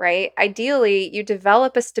identity, right? Ideally, you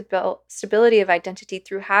develop a stability of identity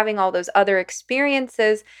through having all those other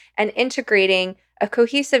experiences and integrating a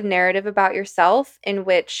cohesive narrative about yourself in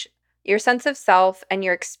which your sense of self and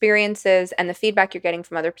your experiences and the feedback you're getting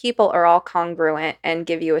from other people are all congruent and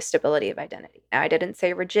give you a stability of identity. Now, I didn't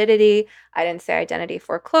say rigidity, I didn't say identity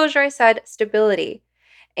foreclosure, I said stability.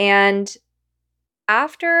 And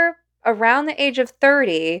after around the age of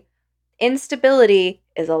 30, instability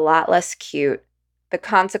is a lot less cute. The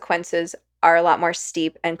consequences are a lot more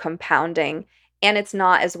steep and compounding, and it's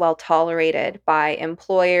not as well tolerated by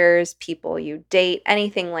employers, people you date,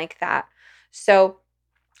 anything like that. So,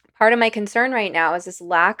 part of my concern right now is this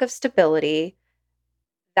lack of stability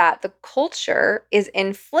that the culture is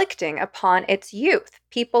inflicting upon its youth.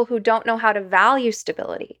 People who don't know how to value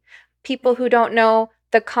stability, people who don't know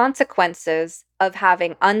the consequences of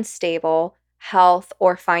having unstable health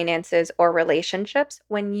or finances or relationships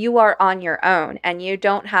when you are on your own and you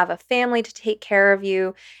don't have a family to take care of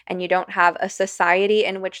you and you don't have a society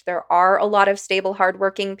in which there are a lot of stable,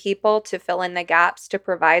 hardworking people to fill in the gaps to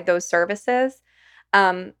provide those services.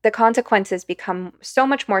 The consequences become so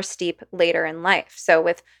much more steep later in life. So,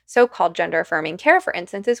 with so called gender affirming care, for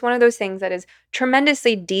instance, is one of those things that is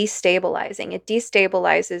tremendously destabilizing. It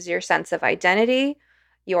destabilizes your sense of identity,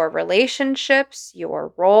 your relationships,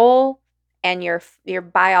 your role, and your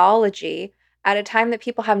biology at a time that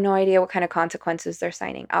people have no idea what kind of consequences they're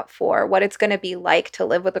signing up for, what it's going to be like to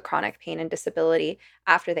live with a chronic pain and disability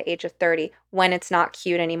after the age of 30 when it's not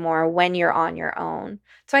cute anymore, when you're on your own.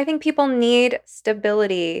 So I think people need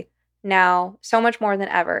stability now so much more than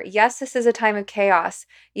ever. Yes, this is a time of chaos.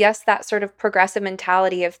 Yes, that sort of progressive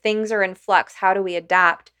mentality of things are in flux, how do we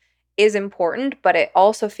adapt is important, but it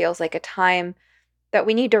also feels like a time that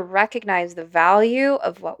we need to recognize the value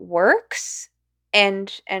of what works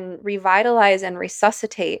and revitalize and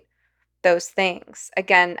resuscitate those things.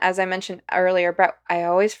 Again, as I mentioned earlier, Brett, I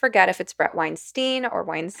always forget if it's Brett Weinstein or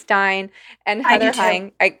Weinstein and I do Heather too.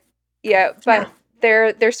 Heying. Yeah, Yeah. but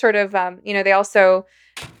they're sort of they also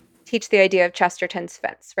teach the idea of Chesterton's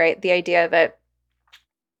fence, right? The idea that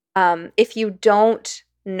if you don't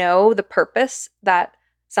know the purpose that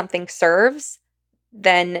something serves,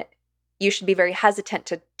 then you should be very hesitant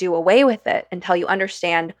to do away with it until you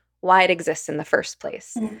understand why it exists in the first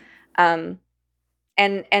place. Mm. Um,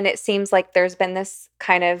 and it seems like there's been this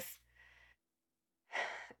kind of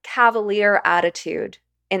cavalier attitude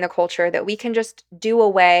in the culture that we can just do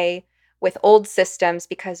away with old systems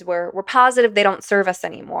because we're positive they don't serve us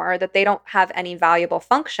anymore, that they don't have any valuable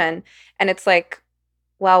function. And it's like,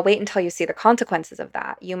 well, wait until you see the consequences of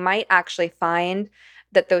that. You might actually find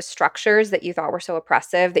that those structures that you thought were so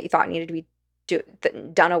oppressive, that you thought needed to be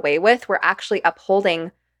done away with, were actually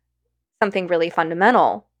upholding something really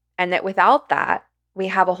fundamental. And that without that, we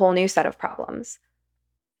have a whole new set of problems.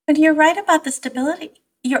 But you're right about the stability.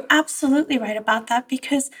 You're absolutely right about that,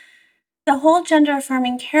 because the whole gender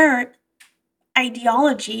affirming care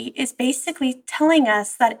ideology is basically telling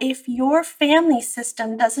us that if your family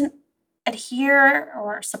system doesn't adhere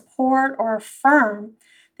or support or affirm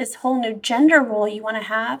this whole new gender role you want to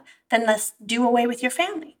have, then let's do away with your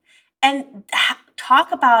family. And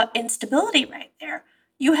talk about instability right there.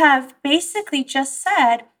 You have basically just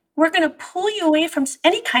said, we're going to pull you away from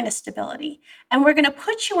any kind of stability, and we're going to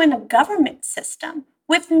put you in a government system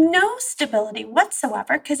with no stability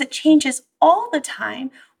whatsoever, because it changes all the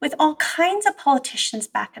time, with all kinds of politicians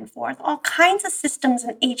back and forth, all kinds of systems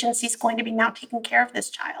and agencies going to be now taking care of this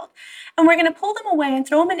child. And we're going to pull them away and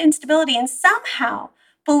throw them in instability and somehow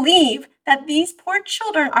believe that these poor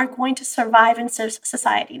children are going to survive in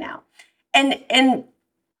society now. And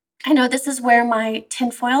I know this is where my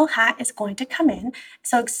tinfoil hat is going to come in.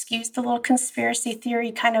 So excuse the little conspiracy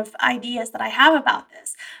theory kind of ideas that I have about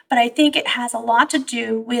this. But I think it has a lot to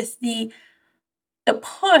do with the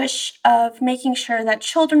push of making sure that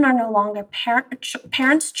children are no longer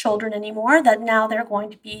parents' children anymore, that now they're going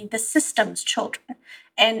to be the system's children.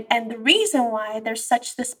 And the reason why there's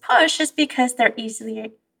such this push is because they're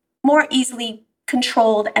more easily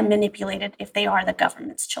controlled and manipulated if they are the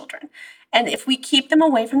government's children. And if we keep them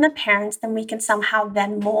away from the parents, then we can somehow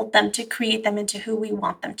then mold them to create them into who we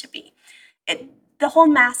want them to be. The whole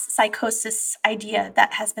mass psychosis idea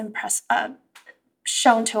that has been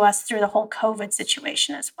shown to us through the whole COVID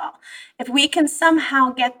situation as well. If we can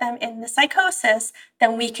somehow get them in the psychosis,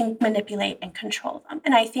 then we can manipulate and control them.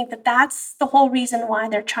 And I think that that's the whole reason why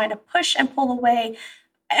they're trying to push and pull away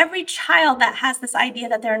every child that has this idea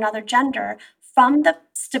that they're another gender from the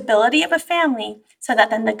stability of a family, so that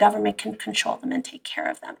then the government can control them and take care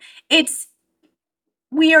of them.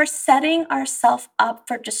 We are setting ourselves up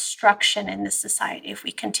for destruction in this society if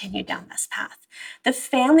we continue down this path. The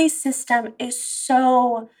family system it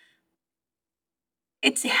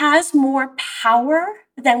has more power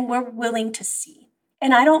than we're willing to see.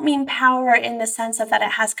 And I don't mean power in the sense of that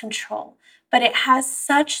it has control, but it has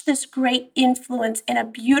such this great influence in a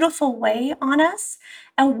beautiful way on us,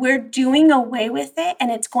 and we're doing away with it,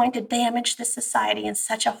 and it's going to damage the society in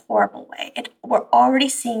such a horrible way. We're already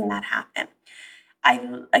seeing that happen.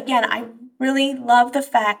 I really love the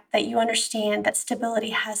fact that you understand that stability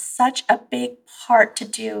has such a big part to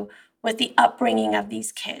do with the upbringing of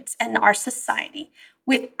these kids and our society.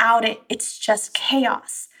 Without it, it's just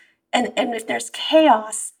chaos. And if there's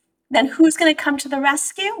chaos, then who's going to come to the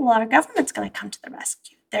rescue? Well, our government's going to come to the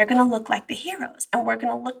rescue. They're going to look like the heroes, and we're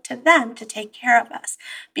going to look to them to take care of us,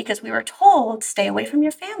 because we were told, stay away from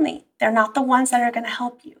your family. They're not the ones that are going to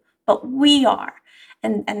help you, but we are.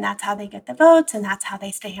 And that's how they get the votes, and that's how they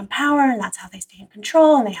stay in power, and that's how they stay in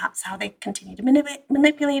control, and that's how they continue to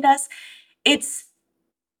manipulate us. It's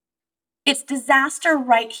disaster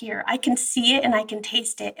right here. I can see it and I can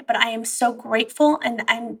taste it, but I am so grateful, and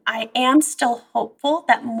I am still hopeful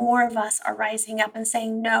that more of us are rising up and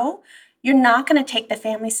saying, no, you're not going to take the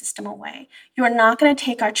family system away. You're not going to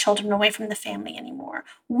take our children away from the family anymore.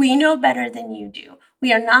 We know better than you do.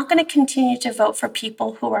 We are not going to continue to vote for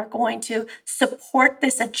people who are going to support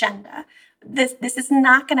this agenda. This is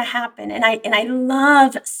not going to happen. And I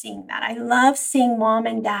love seeing that. I love seeing mom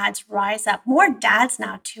and dads rise up. More dads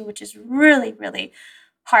now too, which is really, really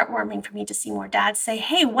heartwarming for me to see more dads say,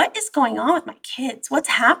 hey, what is going on with my kids? What's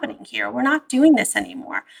happening here? We're not doing this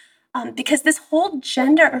anymore. Because this whole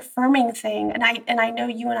gender affirming thing, and I know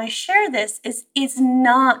you and I share this, is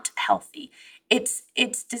not healthy. It's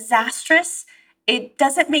disastrous. It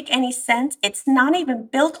doesn't make any sense. It's not even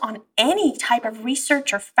built on any type of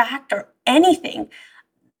research or fact or anything.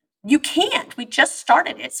 You can't. We just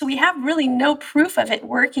started it, so we have really no proof of it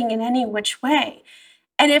working in any which way.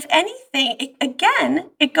 And if anything,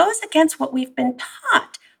 it goes against what we've been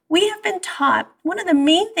taught. We have been taught, one of the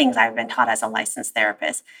main things I've been taught as a licensed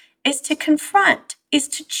therapist is to confront, is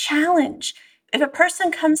to challenge. If a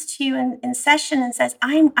person comes to you in session and says,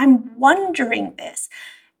 I'm wondering this,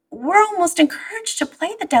 we're almost encouraged to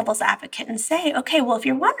play the devil's advocate and say, okay, well, if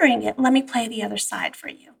you're wondering it, let me play the other side for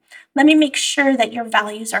you. Let me make sure that your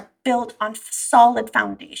values are built on solid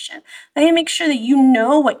foundation. Let me make sure that you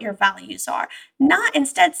know what your values are. Not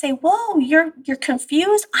instead say, whoa, you're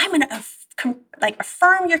confused. I'm going to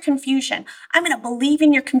affirm your confusion. I'm going to believe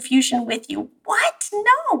in your confusion with you. What?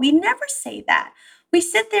 No, we never say that. We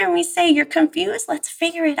sit there and we say, you're confused. Let's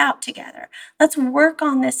figure it out together. Let's work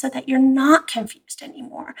on this so that you're not confused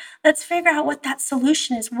anymore. Let's figure out what that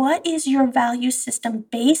solution is. What is your value system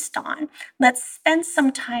based on? Let's spend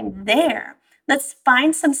some time there. Let's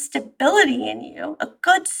find some stability in you, a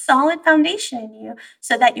good solid foundation in you,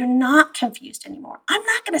 so that you're not confused anymore. I'm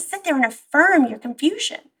not going to sit there and affirm your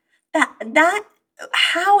confusion. That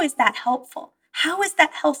how is that helpful? How is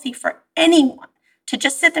that healthy for anyone to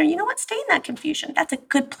just sit there? You know what? Stay in that confusion. That's a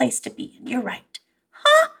good place to be in. You're right.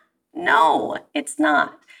 Huh? No, it's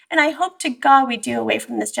not. And I hope to God we do away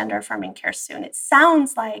from this gender affirming care soon. It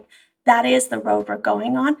sounds like that is the road we're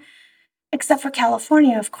going on, except for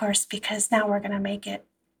California, of course, because now we're going to make it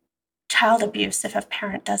child abuse if a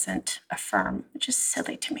parent doesn't affirm, which is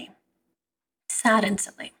silly to me. Sad and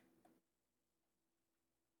silly.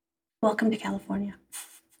 Welcome to California.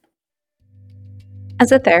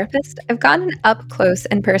 As a therapist, I've gotten an up close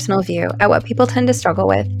and personal view at what people tend to struggle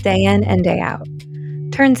with day in and day out.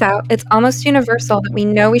 Turns out it's almost universal that we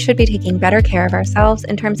know we should be taking better care of ourselves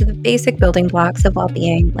in terms of the basic building blocks of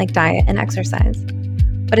well-being like diet and exercise.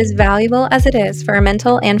 But as valuable as it is for our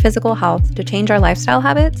mental and physical health to change our lifestyle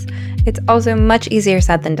habits, it's also much easier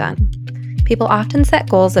said than done. People often set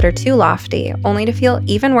goals that are too lofty, only to feel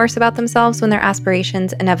even worse about themselves when their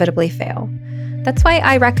aspirations inevitably fail. That's why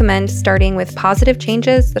I recommend starting with positive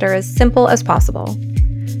changes that are as simple as possible.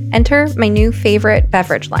 Enter my new favorite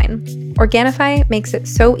beverage line. Organifi makes it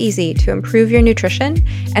so easy to improve your nutrition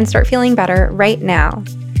and start feeling better right now,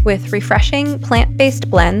 with refreshing plant-based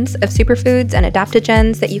blends of superfoods and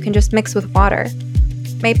adaptogens that you can just mix with water.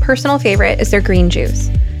 My personal favorite is their green juice.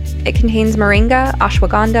 It contains moringa,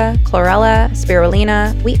 ashwagandha, chlorella,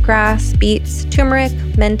 spirulina, wheatgrass, beets, turmeric,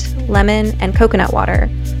 mint, lemon, and coconut water.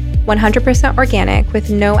 100% organic with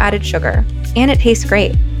no added sugar, and it tastes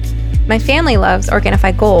great. My family loves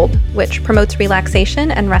Organifi Gold, which promotes relaxation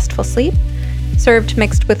and restful sleep, served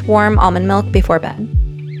mixed with warm almond milk before bed.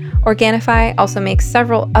 Organifi also makes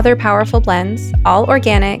several other powerful blends, all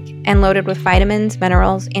organic and loaded with vitamins,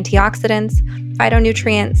 minerals, antioxidants,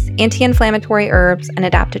 phytonutrients, anti-inflammatory herbs, and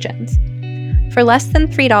adaptogens. For less than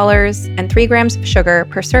 $3 and 3 grams of sugar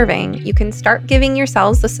per serving, you can start giving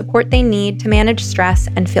yourselves the support they need to manage stress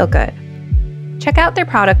and feel good. Check out their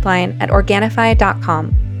product line at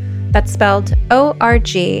Organifi.com. That's spelled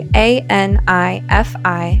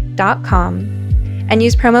Organifi.com. And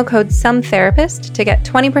use promo code SOMETHERAPIST to get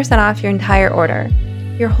 20% off your entire order.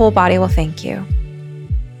 Your whole body will thank you.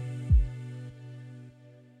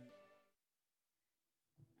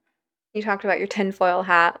 You talked about your tinfoil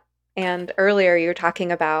hat, and earlier you were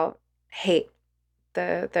talking about hate,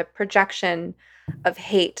 the projection of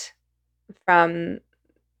hate from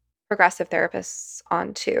progressive therapists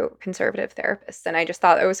onto conservative therapists. And I just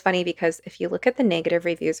thought it was funny because if you look at the negative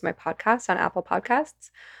reviews of my podcast on Apple Podcasts,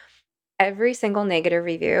 every single negative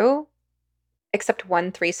review, except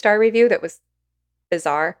one 3-star review that was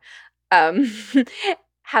bizarre, um,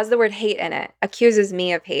 has the word hate in it, accuses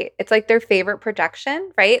me of hate. It's like their favorite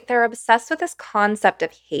projection, right? They're obsessed with this concept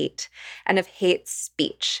of hate and of hate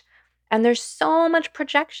speech. And there's so much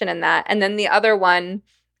projection in that. And then the other one,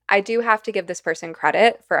 I do have to give this person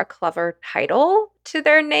credit for a clever title to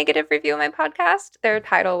their negative review of my podcast. Their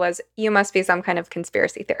title was, "You Must Be Some Kind of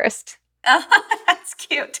Conspiracy Theorist." That's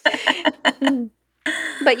cute.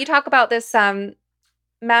 But you talk about this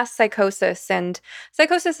mass psychosis, and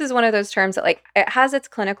psychosis is one of those terms that, like, it has its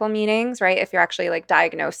clinical meanings, right? If you're actually like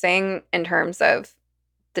diagnosing in terms of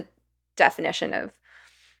the definition of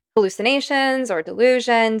hallucinations or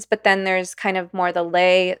delusions, but then there's kind of more the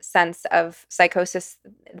lay sense of psychosis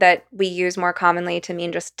that we use more commonly to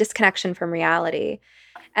mean just disconnection from reality.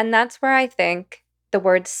 And that's where I think the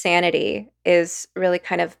word sanity is really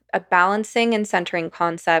kind of a balancing and centering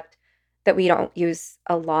concept that we don't use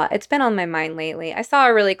a lot. It's been on my mind lately. I saw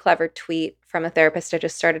a really clever tweet from a therapist I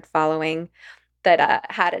just started following that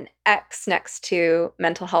had an X next to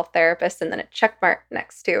mental health therapist and then a check mark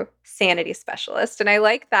next to sanity specialist. And I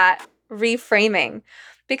like that reframing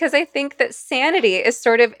because I think that sanity is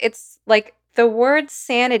it's like the word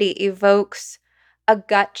sanity evokes a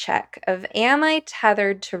gut check of, am I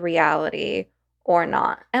tethered to reality or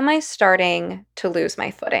not? Am I starting to lose my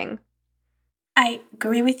footing? I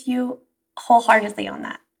agree with you wholeheartedly on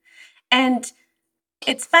that. And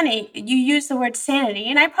it's funny, you use the word sanity,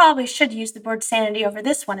 and I probably should use the word sanity over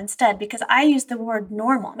this one instead because I use the word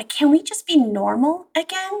normal. I mean, can we just be normal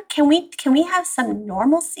again? Can we have some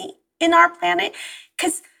normalcy in our planet?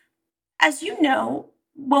 Because as you know,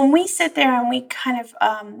 when we sit there and we kind of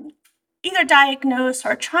either diagnose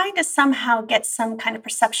or trying to somehow get some kind of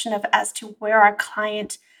perception of as to where our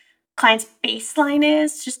client's baseline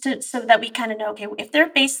is, so that we kind of know, okay, if their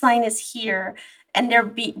baseline is here and they're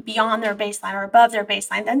beyond their baseline or above their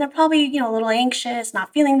baseline, then they're probably, a little anxious,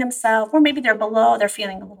 not feeling themselves, or maybe they're below, they're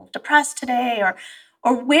feeling a little depressed today, or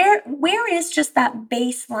or where is just that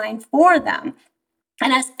baseline for them.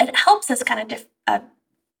 And as it helps us kind of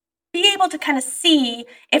be able to kind of see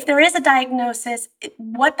if there is a diagnosis,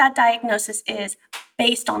 what that diagnosis is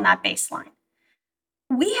based on that baseline.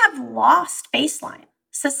 We have lost baseline.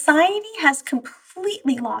 Society has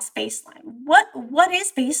completely lost baseline. What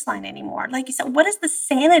is baseline anymore? Like you said, what is the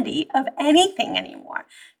sanity of anything anymore?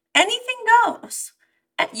 Anything goes.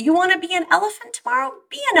 You want to be an elephant tomorrow?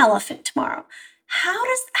 Be an elephant tomorrow.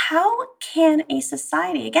 How can a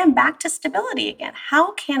society, again, back to stability again,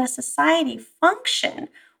 how can a society function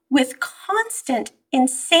with constant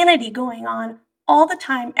insanity going on all the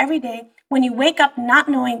time, every day, when you wake up not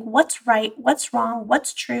knowing what's right, what's wrong,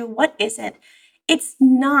 what's true, what isn't? It's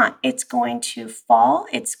not. It's going to fall.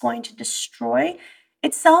 It's going to destroy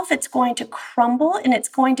itself. It's going to crumble, and it's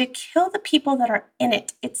going to kill the people that are in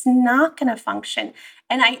it. It's not going to function.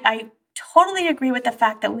 And I totally agree with the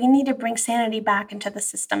fact that we need to bring sanity back into the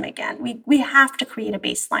system again. We have to create a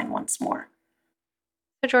baseline once more.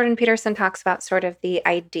 So Jordan Peterson talks about sort of the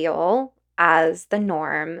ideal as the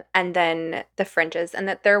norm and then the fringes, and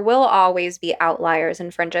that there will always be outliers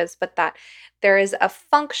and fringes, but that there is a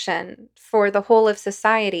function for the whole of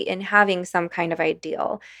society in having some kind of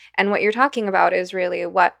ideal. And what you're talking about is really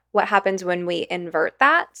what happens when we invert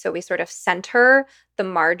that. So we sort of center the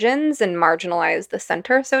margins and marginalize the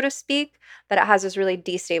center, so to speak, that it has this really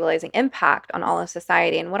destabilizing impact on all of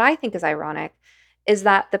society. And what I think is ironic is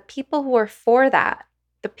that the people who are for that,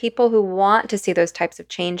 the people who want to see those types of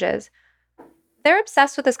changes, they're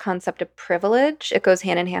obsessed with this concept of privilege. It goes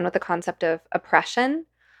hand in hand with the concept of oppression.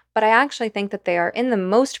 But I actually think that they are in the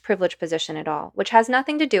most privileged position at all, which has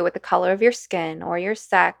nothing to do with the color of your skin or your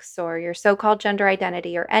sex or your so-called gender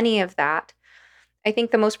identity or any of that. I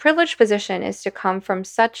think the most privileged position is to come from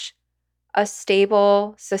such a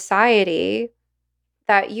stable society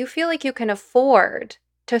that you feel like you can afford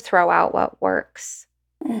to throw out what works.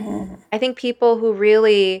 Mm-hmm. I think people who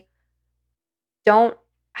really don't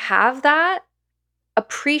have that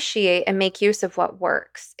appreciate and make use of what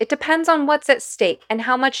works. It depends on what's at stake and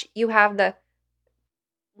how much you have the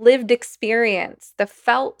lived experience, the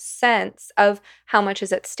felt sense of how much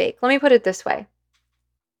is at stake. Let me put it this way.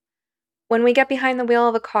 When we get behind the wheel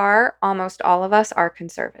of a car, almost all of us are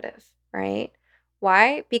conservative, right?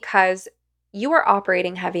 Why? Because you are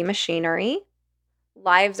operating heavy machinery.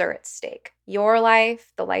 Lives are at stake. Your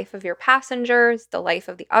life, the life of your passengers, the life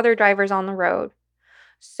of the other drivers on the road.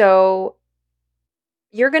 So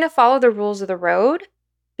you're going to follow the rules of the road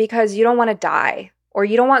because you don't want to die or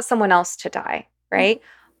you don't want someone else to die, right?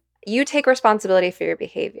 You take responsibility for your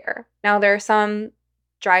behavior. Now, there are some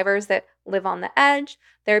drivers that live on the edge.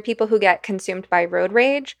 There are people who get consumed by road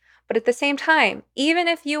rage. But at the same time, even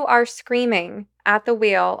if you are screaming at the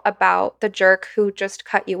wheel about the jerk who just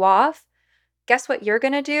cut you off, guess what you're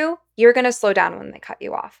going to do? You're going to slow down when they cut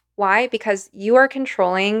you off. Why? Because you are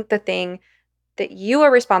controlling the thing that you are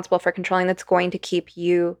responsible for controlling that's going to keep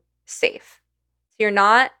you safe. So you're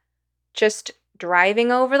not just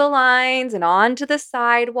driving over the lines and onto the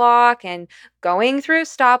sidewalk and going through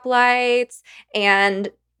stoplights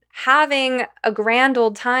and having a grand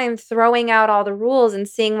old time throwing out all the rules and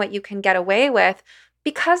seeing what you can get away with,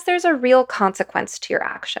 because there's a real consequence to your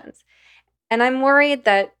actions. And I'm worried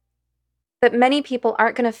that many people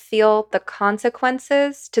aren't going to feel the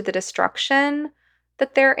consequences to the destruction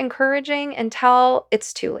that they're encouraging until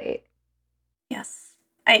it's too late. Yes.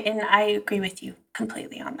 I agree with you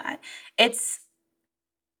completely on that. It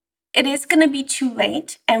is going to be too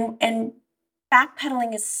late, and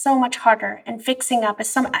backpedaling is so much harder, and fixing up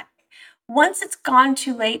is once it's gone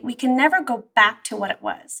too late, we can never go back to what it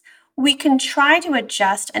was. We can try to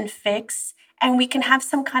adjust and fix, and we can have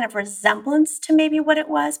some kind of resemblance to maybe what it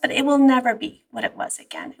was, but it will never be what it was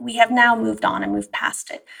again. We have now moved on and moved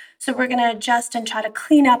past it. So we're going to adjust and try to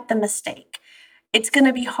clean up the mistake. It's going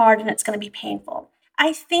to be hard and it's going to be painful.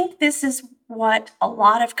 I think this is what a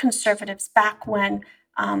lot of conservatives back when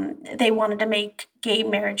they wanted to make gay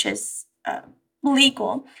marriages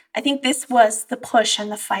legal. I think this was the push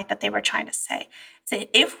and the fight that they were trying to say. So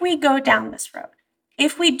if we go down this road,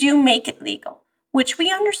 if we do make it legal, which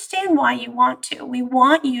we understand why you want to, we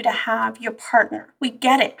want you to have your partner. We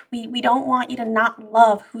get it. We don't want you to not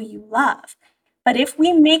love who you love. But if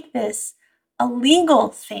we make this a legal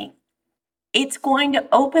thing, it's going to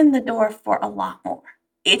open the door for a lot more.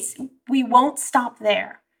 We won't stop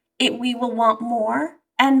there. We will want more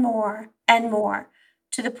and more and more,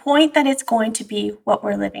 to the point that it's going to be what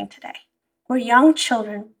we're living today, where young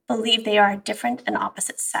children believe they are a different and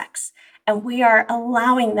opposite sex, and we are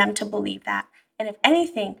allowing them to believe that. And if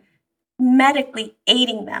anything, medically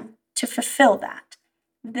aiding them to fulfill that.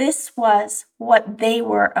 This was what they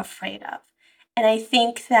were afraid of. And I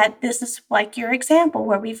think that this is like your example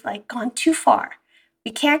where we've like gone too far.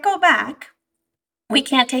 We can't go back. We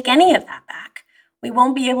can't take any of that back. We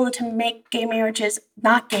won't be able to make gay marriages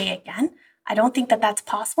not gay again. I don't think that that's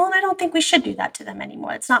possible, and I don't think we should do that to them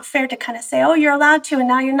anymore. It's not fair to kind of say, oh, you're allowed to, and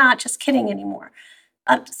now you're not, just kidding anymore.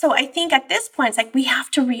 So I think at this point, it's like we have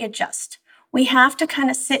to readjust. We have to kind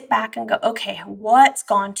of sit back and go, okay, what's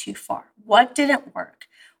gone too far? What didn't work?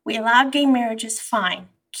 We allowed gay marriages, fine.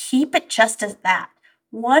 Keep it just as that.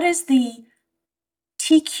 What is the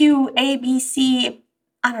TQABC,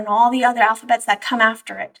 I don't know, all the other alphabets that come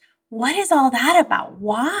after it? What is all that about?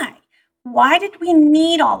 Why? Why did we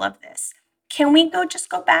need all of this? Can we just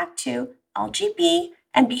go back to LGB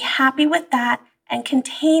and be happy with that and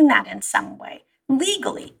contain that in some way?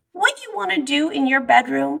 Legally, what you want to do in your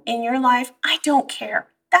bedroom, in your life, I don't care.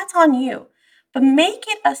 That's on you. But make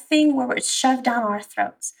it a thing where it's shoved down our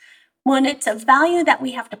throats. When it's a value that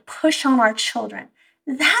we have to push on our children,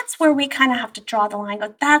 that's where we kind of have to draw the line.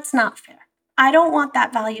 Go, that's not fair. I don't want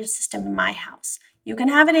that value system in my house. You can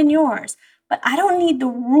have it in yours, but I don't need the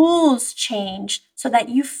rules changed so that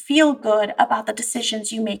you feel good about the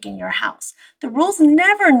decisions you make in your house. The rules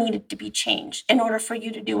never needed to be changed in order for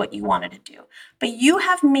you to do what you wanted to do, but you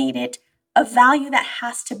have made it a value that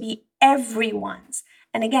has to be everyone's.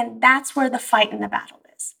 And again, that's where the fight and the battle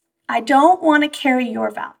is. I don't want to carry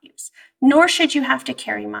your values, nor should you have to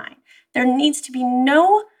carry mine. There needs to be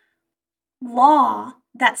no law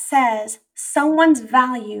that says someone's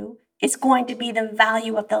value is going to be the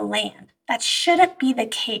value of the land. That shouldn't be the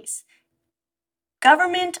case.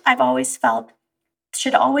 Government, I've always felt,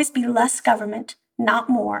 should always be less government, not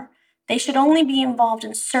more. They should only be involved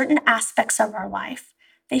in certain aspects of our life.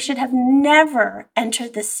 They should have never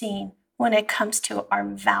entered the scene when it comes to our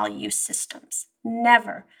value systems.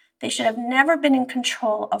 Never. They should have never been in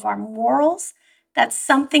control of our morals. That's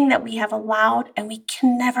something that we have allowed and we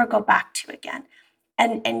can never go back to again.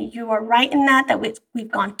 And you are right in that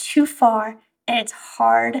we've gone too far, and it's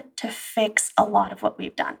hard to fix a lot of what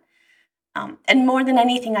we've done. And more than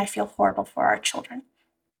anything, I feel horrible for our children.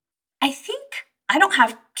 I think I don't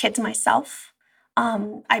have kids myself.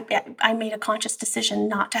 I made a conscious decision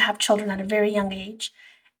not to have children at a very young age,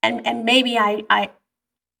 and maybe I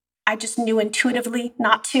just knew intuitively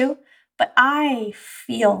not to. But I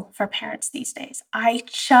feel for parents these days.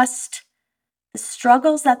 The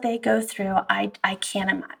struggles that they go through, I can't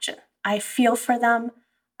imagine. I feel for them.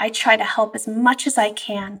 I try to help as much as I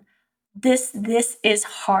can. This is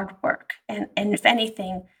hard work. And if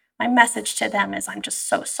anything, my message to them is I'm just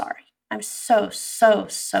so sorry. I'm so, so,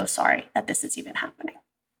 so sorry that this is even happening.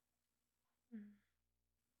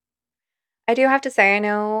 I do have to say, I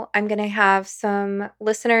know I'm going to have some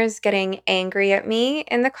listeners getting angry at me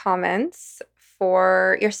in the comments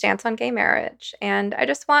for your stance on gay marriage. And I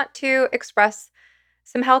just want to express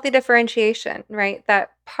some healthy differentiation, right?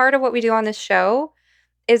 That part of what we do on this show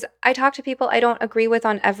is I talk to people I don't agree with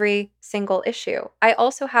on every single issue. I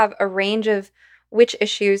also have a range of which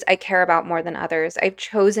issues I care about more than others. I've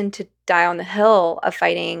chosen to die on the hill of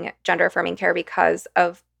fighting gender affirming care because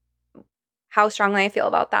of how strongly I feel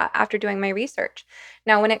about that after doing my research.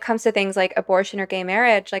 Now, when it comes to things like abortion or gay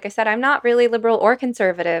marriage, like I said, I'm not really liberal or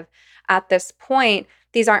conservative at this point.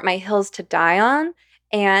 These aren't my hills to die on.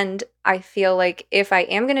 And I feel like if I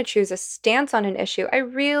am going to choose a stance on an issue, I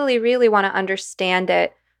really, really want to understand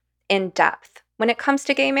it in depth. When it comes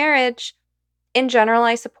to gay marriage, in general,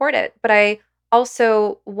 I support it, but I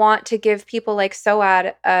also want to give people like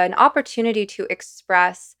Soad an opportunity to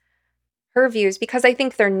express her views because I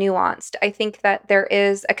think they're nuanced. I think that there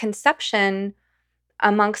is a conception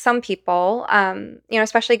among some people,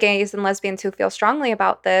 especially gays and lesbians who feel strongly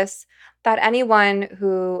about this, that anyone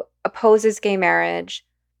who opposes gay marriage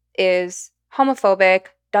is homophobic,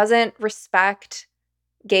 doesn't respect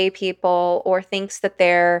gay people, or thinks that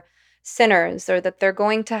they're sinners or that they're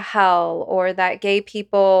going to hell or that gay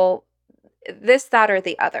people, this, that, or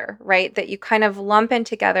the other, right? That you kind of lump in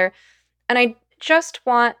together. And I just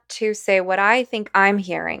want to say what I think I'm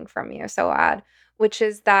hearing from you, Soad, which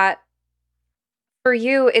is that for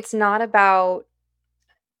you, it's not about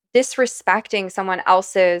disrespecting someone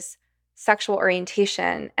else's sexual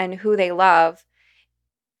orientation and who they love.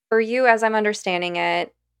 For you, as I'm understanding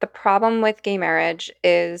it, the problem with gay marriage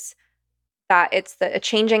is that it's a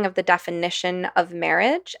changing of the definition of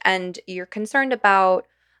marriage, and you're concerned about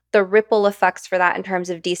the ripple effects for that in terms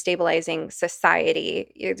of destabilizing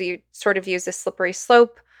society. You sort of use this slippery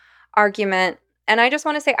slope argument. And I just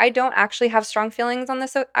want to say, I don't actually have strong feelings on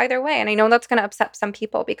this either way. And I know that's going to upset some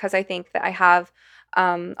people because I think that I have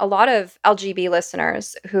a lot of LGB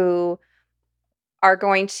listeners who are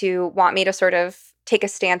going to want me to sort of take a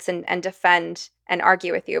stance and defend and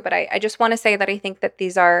argue with you. But I just want to say that I think that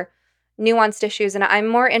these are nuanced issues, and I'm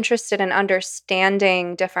more interested in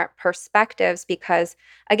understanding different perspectives because,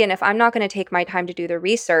 again, if I'm not going to take my time to do the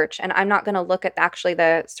research and I'm not going to look at actually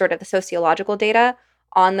the sort of the sociological data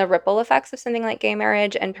on the ripple effects of something like gay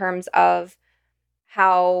marriage in terms of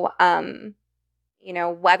how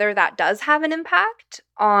whether that does have an impact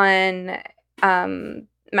on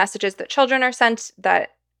messages that children are sent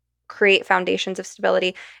that create foundations of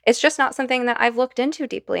stability. It's just not something that I've looked into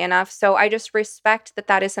deeply enough. So I just respect that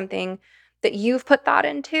that is something that you've put thought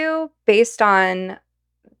into based on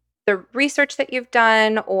the research that you've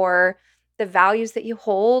done or the values that you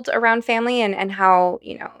hold around family and how,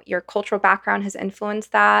 your cultural background has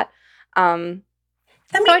influenced that. Let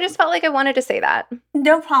So I me, just felt like I wanted to say that.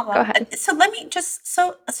 no Go problem. ahead. So let me just,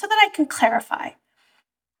 so that I can clarify.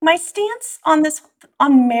 My stance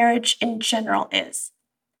on marriage in general is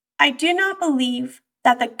I do not believe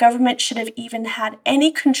that the government should have even had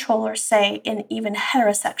any control or say in even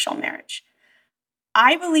heterosexual marriage.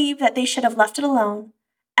 I believe that they should have left it alone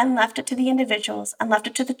and left it to the individuals and left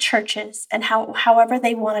it to the churches and however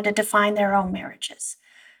they wanted to define their own marriages.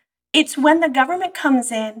 It's when the government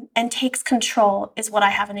comes in and takes control is what I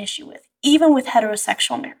have an issue with, even with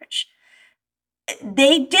heterosexual marriage.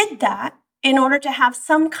 They did that in order to have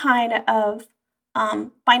some kind of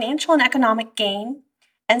financial and economic gain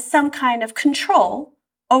and some kind of control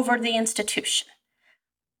over the institution.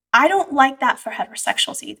 I don't like that for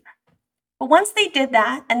heterosexuals either. But once they did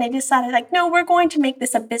that and they decided, like, no, we're going to make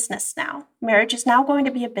this a business now. Marriage is now going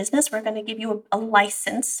to be a business. We're going to give you a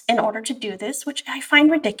license in order to do this, which I find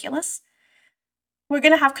ridiculous. We're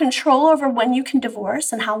going to have control over when you can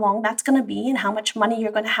divorce and how long that's going to be and how much money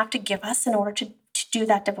you're going to have to give us in order to do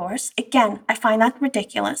that divorce. Again, I find that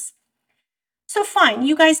ridiculous. So fine,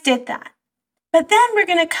 you guys did that. But then we're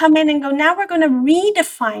going to come in and go, now we're going to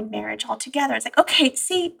redefine marriage altogether. It's like, okay,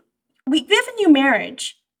 see, we've given you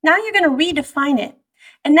marriage. Now you're going to redefine it.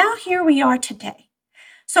 And now here we are today.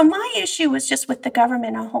 So my issue was just with the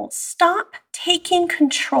government on whole. Stop taking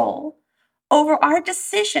control over our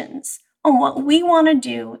decisions on what we want to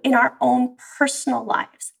do in our own personal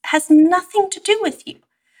lives. It has nothing to do with you.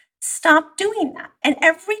 Stop doing that. And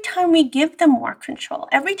every time we give them more control,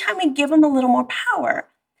 every time we give them a little more power,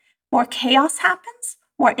 more chaos happens,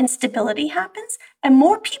 more instability happens, and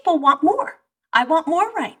more people want more. I want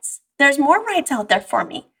more rights. There's more rights out there for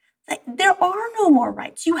me. Like, there are no more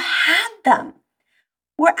rights. You had them.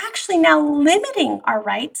 We're actually now limiting our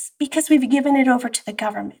rights because we've given it over to the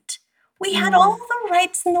government. We had all the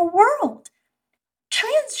rights in the world.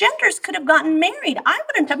 Transgenders could have gotten married. I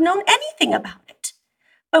wouldn't have known anything about it.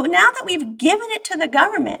 But now that we've given it to the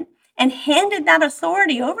government and handed that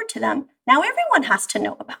authority over to them, now everyone has to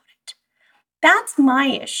know about it. That's my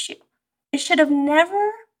issue. It should have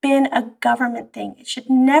never been a government thing. It should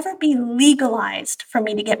never be legalized for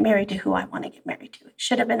me to get married to who I want to get married to. It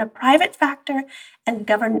should have been a private factor, and the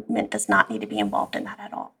government does not need to be involved in that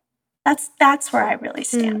at all. That's where I really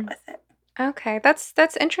stand with it. Okay, that's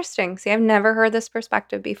interesting. See, I've never heard this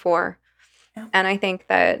perspective before. Yeah. And I think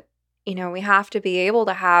that, we have to be able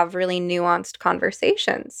to have really nuanced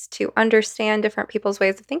conversations to understand different people's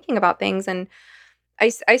ways of thinking about things. And I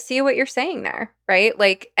see what you're saying there, right?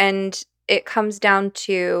 Like, and it comes down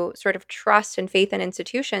to sort of trust and faith in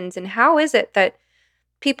institutions. And how is it that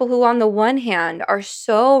people who, on the one hand, are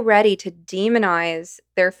so ready to demonize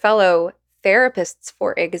their fellow therapists,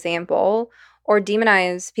 for example, or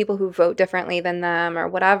demonize people who vote differently than them or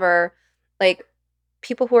whatever, like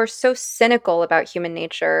people who are so cynical about human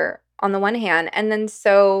nature on the one hand, and then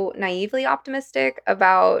so naively optimistic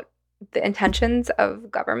about the intentions of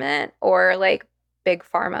government or like big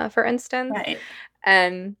pharma, for instance. Right.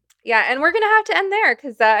 And yeah, and we're gonna have to end there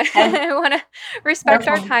because I want to respect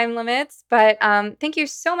our time limits. But thank you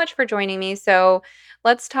so much for joining me. So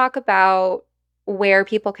let's talk about where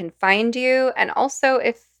people can find you, and also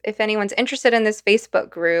if anyone's interested in this Facebook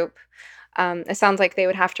group. It sounds like they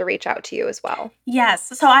would have to reach out to you as well.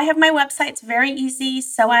 Yes. So I have my website. It's very easy,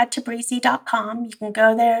 soadtabrizi.com. You can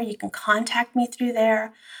go there. You can contact me through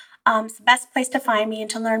there. It's the best place to find me and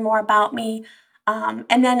to learn more about me.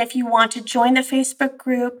 And then if you want to join the Facebook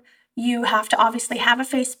group, you have to obviously have a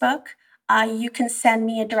Facebook. You can send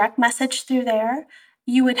me a direct message through there.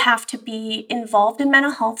 You would have to be involved in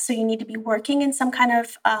mental health. So you need to be working in some kind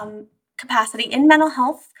of capacity in mental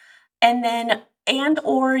health. And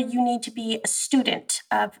or you need to be a student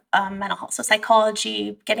of mental health. So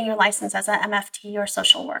psychology, getting your license as an MFT or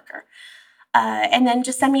social worker. And then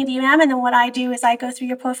just send me a DM. And then what I do is I go through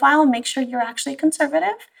your profile and make sure you're actually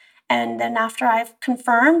conservative. And then after I've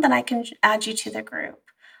confirmed, then I can add you to the group.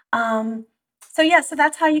 So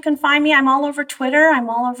that's how you can find me. I'm all over Twitter. I'm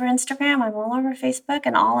all over Instagram. I'm all over Facebook,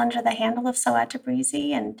 and all under the handle of Soad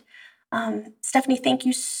Tabrizi. And Stephanie, thank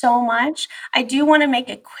you so much. I do want to make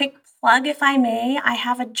a quick plug, if I may. I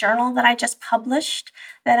have a journal that I just published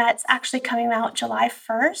that it's actually coming out July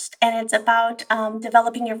 1st, and it's about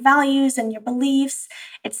developing your values and your beliefs.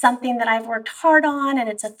 It's something that I've worked hard on, and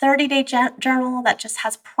it's a 30-day journal that just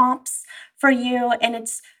has prompts for you. And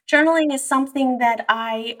journaling is something that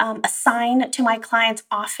I assign to my clients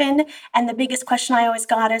often. And the biggest question I always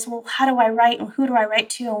got is, well, how do I write, and who do I write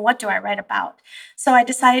to, and what do I write about? So I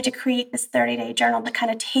decided to create this 30-day journal to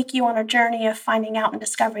kind of take you on a journey of finding out and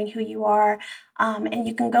discovering who you are. And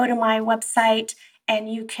you can go to my website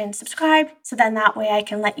and you can subscribe. So then that way I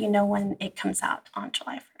can let you know when it comes out on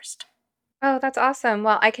July 1st. Oh, that's awesome.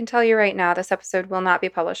 Well, I can tell you right now, this episode will not be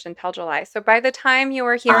published until July. So by the time you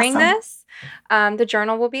are hearing this, the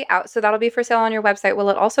journal will be out. So that'll be for sale on your website. Will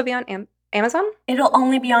it also be on Amazon? It'll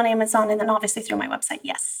only be on Amazon, and then obviously through my website,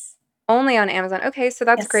 yes. Only on Amazon. Okay, so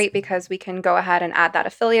that's great, because we can go ahead and add that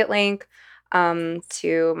affiliate link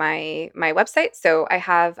to my website. So I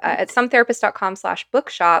have at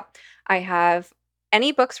sometherapist.com/bookshop, I have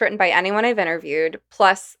any books written by anyone I've interviewed,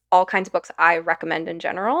 plus all kinds of books I recommend in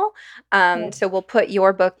general. So we'll put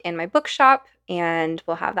your book in my bookshop, and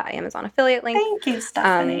we'll have that Amazon affiliate link. Thank you,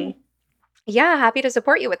 Stephanie. Yeah, happy to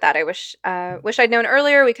support you with that. I wish I'd known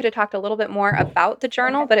earlier. We could have talked a little bit more about the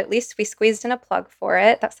journal, but at least we squeezed in a plug for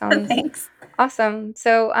it. That sounds awesome.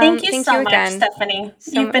 So thank you so much, Stephanie.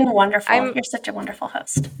 You've been wonderful. You're such a wonderful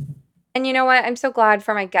host. And you know what? I'm so glad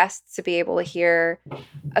for my guests to be able to hear,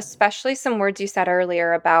 especially some words you said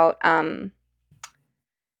earlier about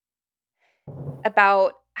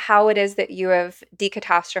how it is that you have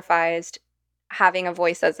decatastrophized having a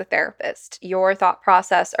voice as a therapist. Your thought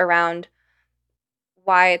process around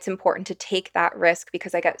why it's important to take that risk,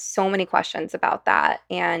 because I get so many questions about that.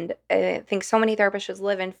 And I think so many therapists just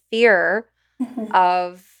live in fear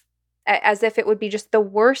of, as if it would be just the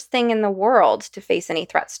worst thing in the world to face any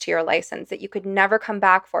threats to your license, that you could never come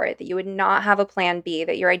back for it, that you would not have a plan B,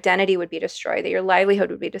 that your identity would be destroyed, that your livelihood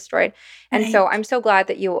would be destroyed. And so I'm so glad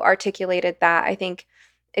that you articulated that. I think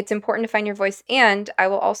it's important to find your voice. And I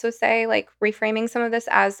will also say, like, reframing some of this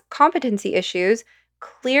as competency issues.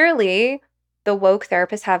 Clearly, the woke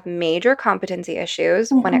therapists have major competency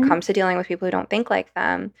issues when it comes to dealing with people who don't think like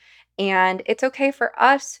them. And it's okay for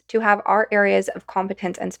us to have our areas of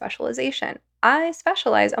competence and specialization. I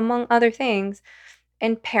specialize, among other things,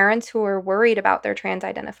 in parents who are worried about their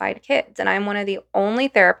trans-identified kids. And I'm one of the only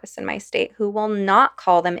therapists in my state who will not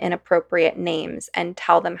call them inappropriate names and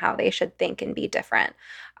tell them how they should think and be different.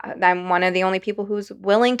 I'm one of the only people who's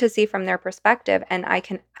willing to see from their perspective, and I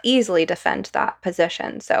can easily defend that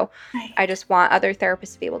position. So I just want other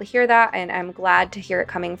therapists to be able to hear that, and I'm glad to hear it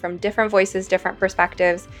coming from different voices, different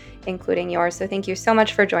perspectives, including yours. So thank you so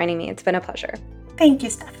much for joining me. It's been a pleasure. Thank you,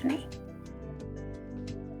 Stephanie.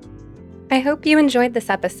 I hope you enjoyed this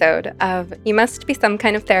episode of You Must Be Some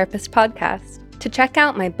Kind of Therapist podcast. To check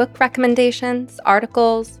out my book recommendations,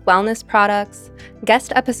 articles, wellness products,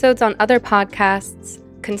 guest episodes on other podcasts,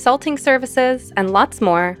 consulting services, and lots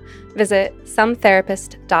more, visit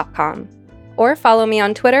sometherapist.com or follow me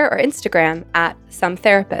on Twitter or Instagram at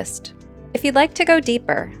sometherapist. If you'd like to go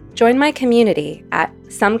deeper, join my community at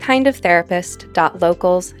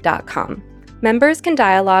somekindoftherapist.locals.com. Members can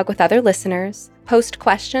dialogue with other listeners, post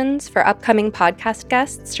questions for upcoming podcast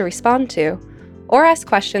guests to respond to, or ask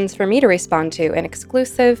questions for me to respond to in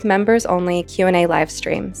exclusive members-only Q&A live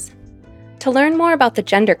streams. To learn more about the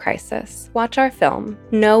gender crisis, watch our film,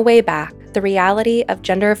 No Way Back, The Reality of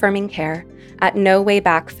Gender-Affirming Care at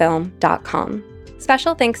nowaybackfilm.com.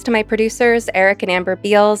 Special thanks to my producers, Eric and Amber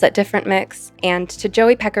Beals at Different Mix, and to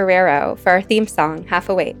Joey Pecoraro for our theme song, Half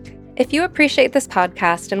Awake. If you appreciate this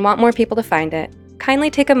podcast and want more people to find it, kindly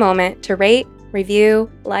take a moment to rate, review,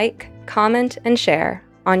 like, comment, and share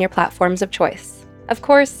on your platforms of choice. Of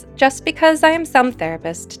course, just because I am some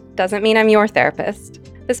therapist doesn't mean I'm your therapist.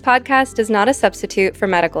 This podcast is not a substitute for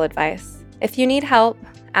medical advice. If you need help,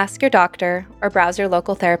 ask your doctor or browse your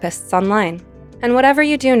local therapists online. And whatever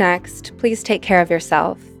you do next, please take care of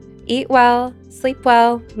yourself. Eat well, sleep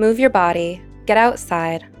well, move your body, get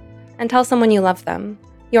outside, and tell someone you love them.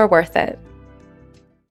 You're worth it.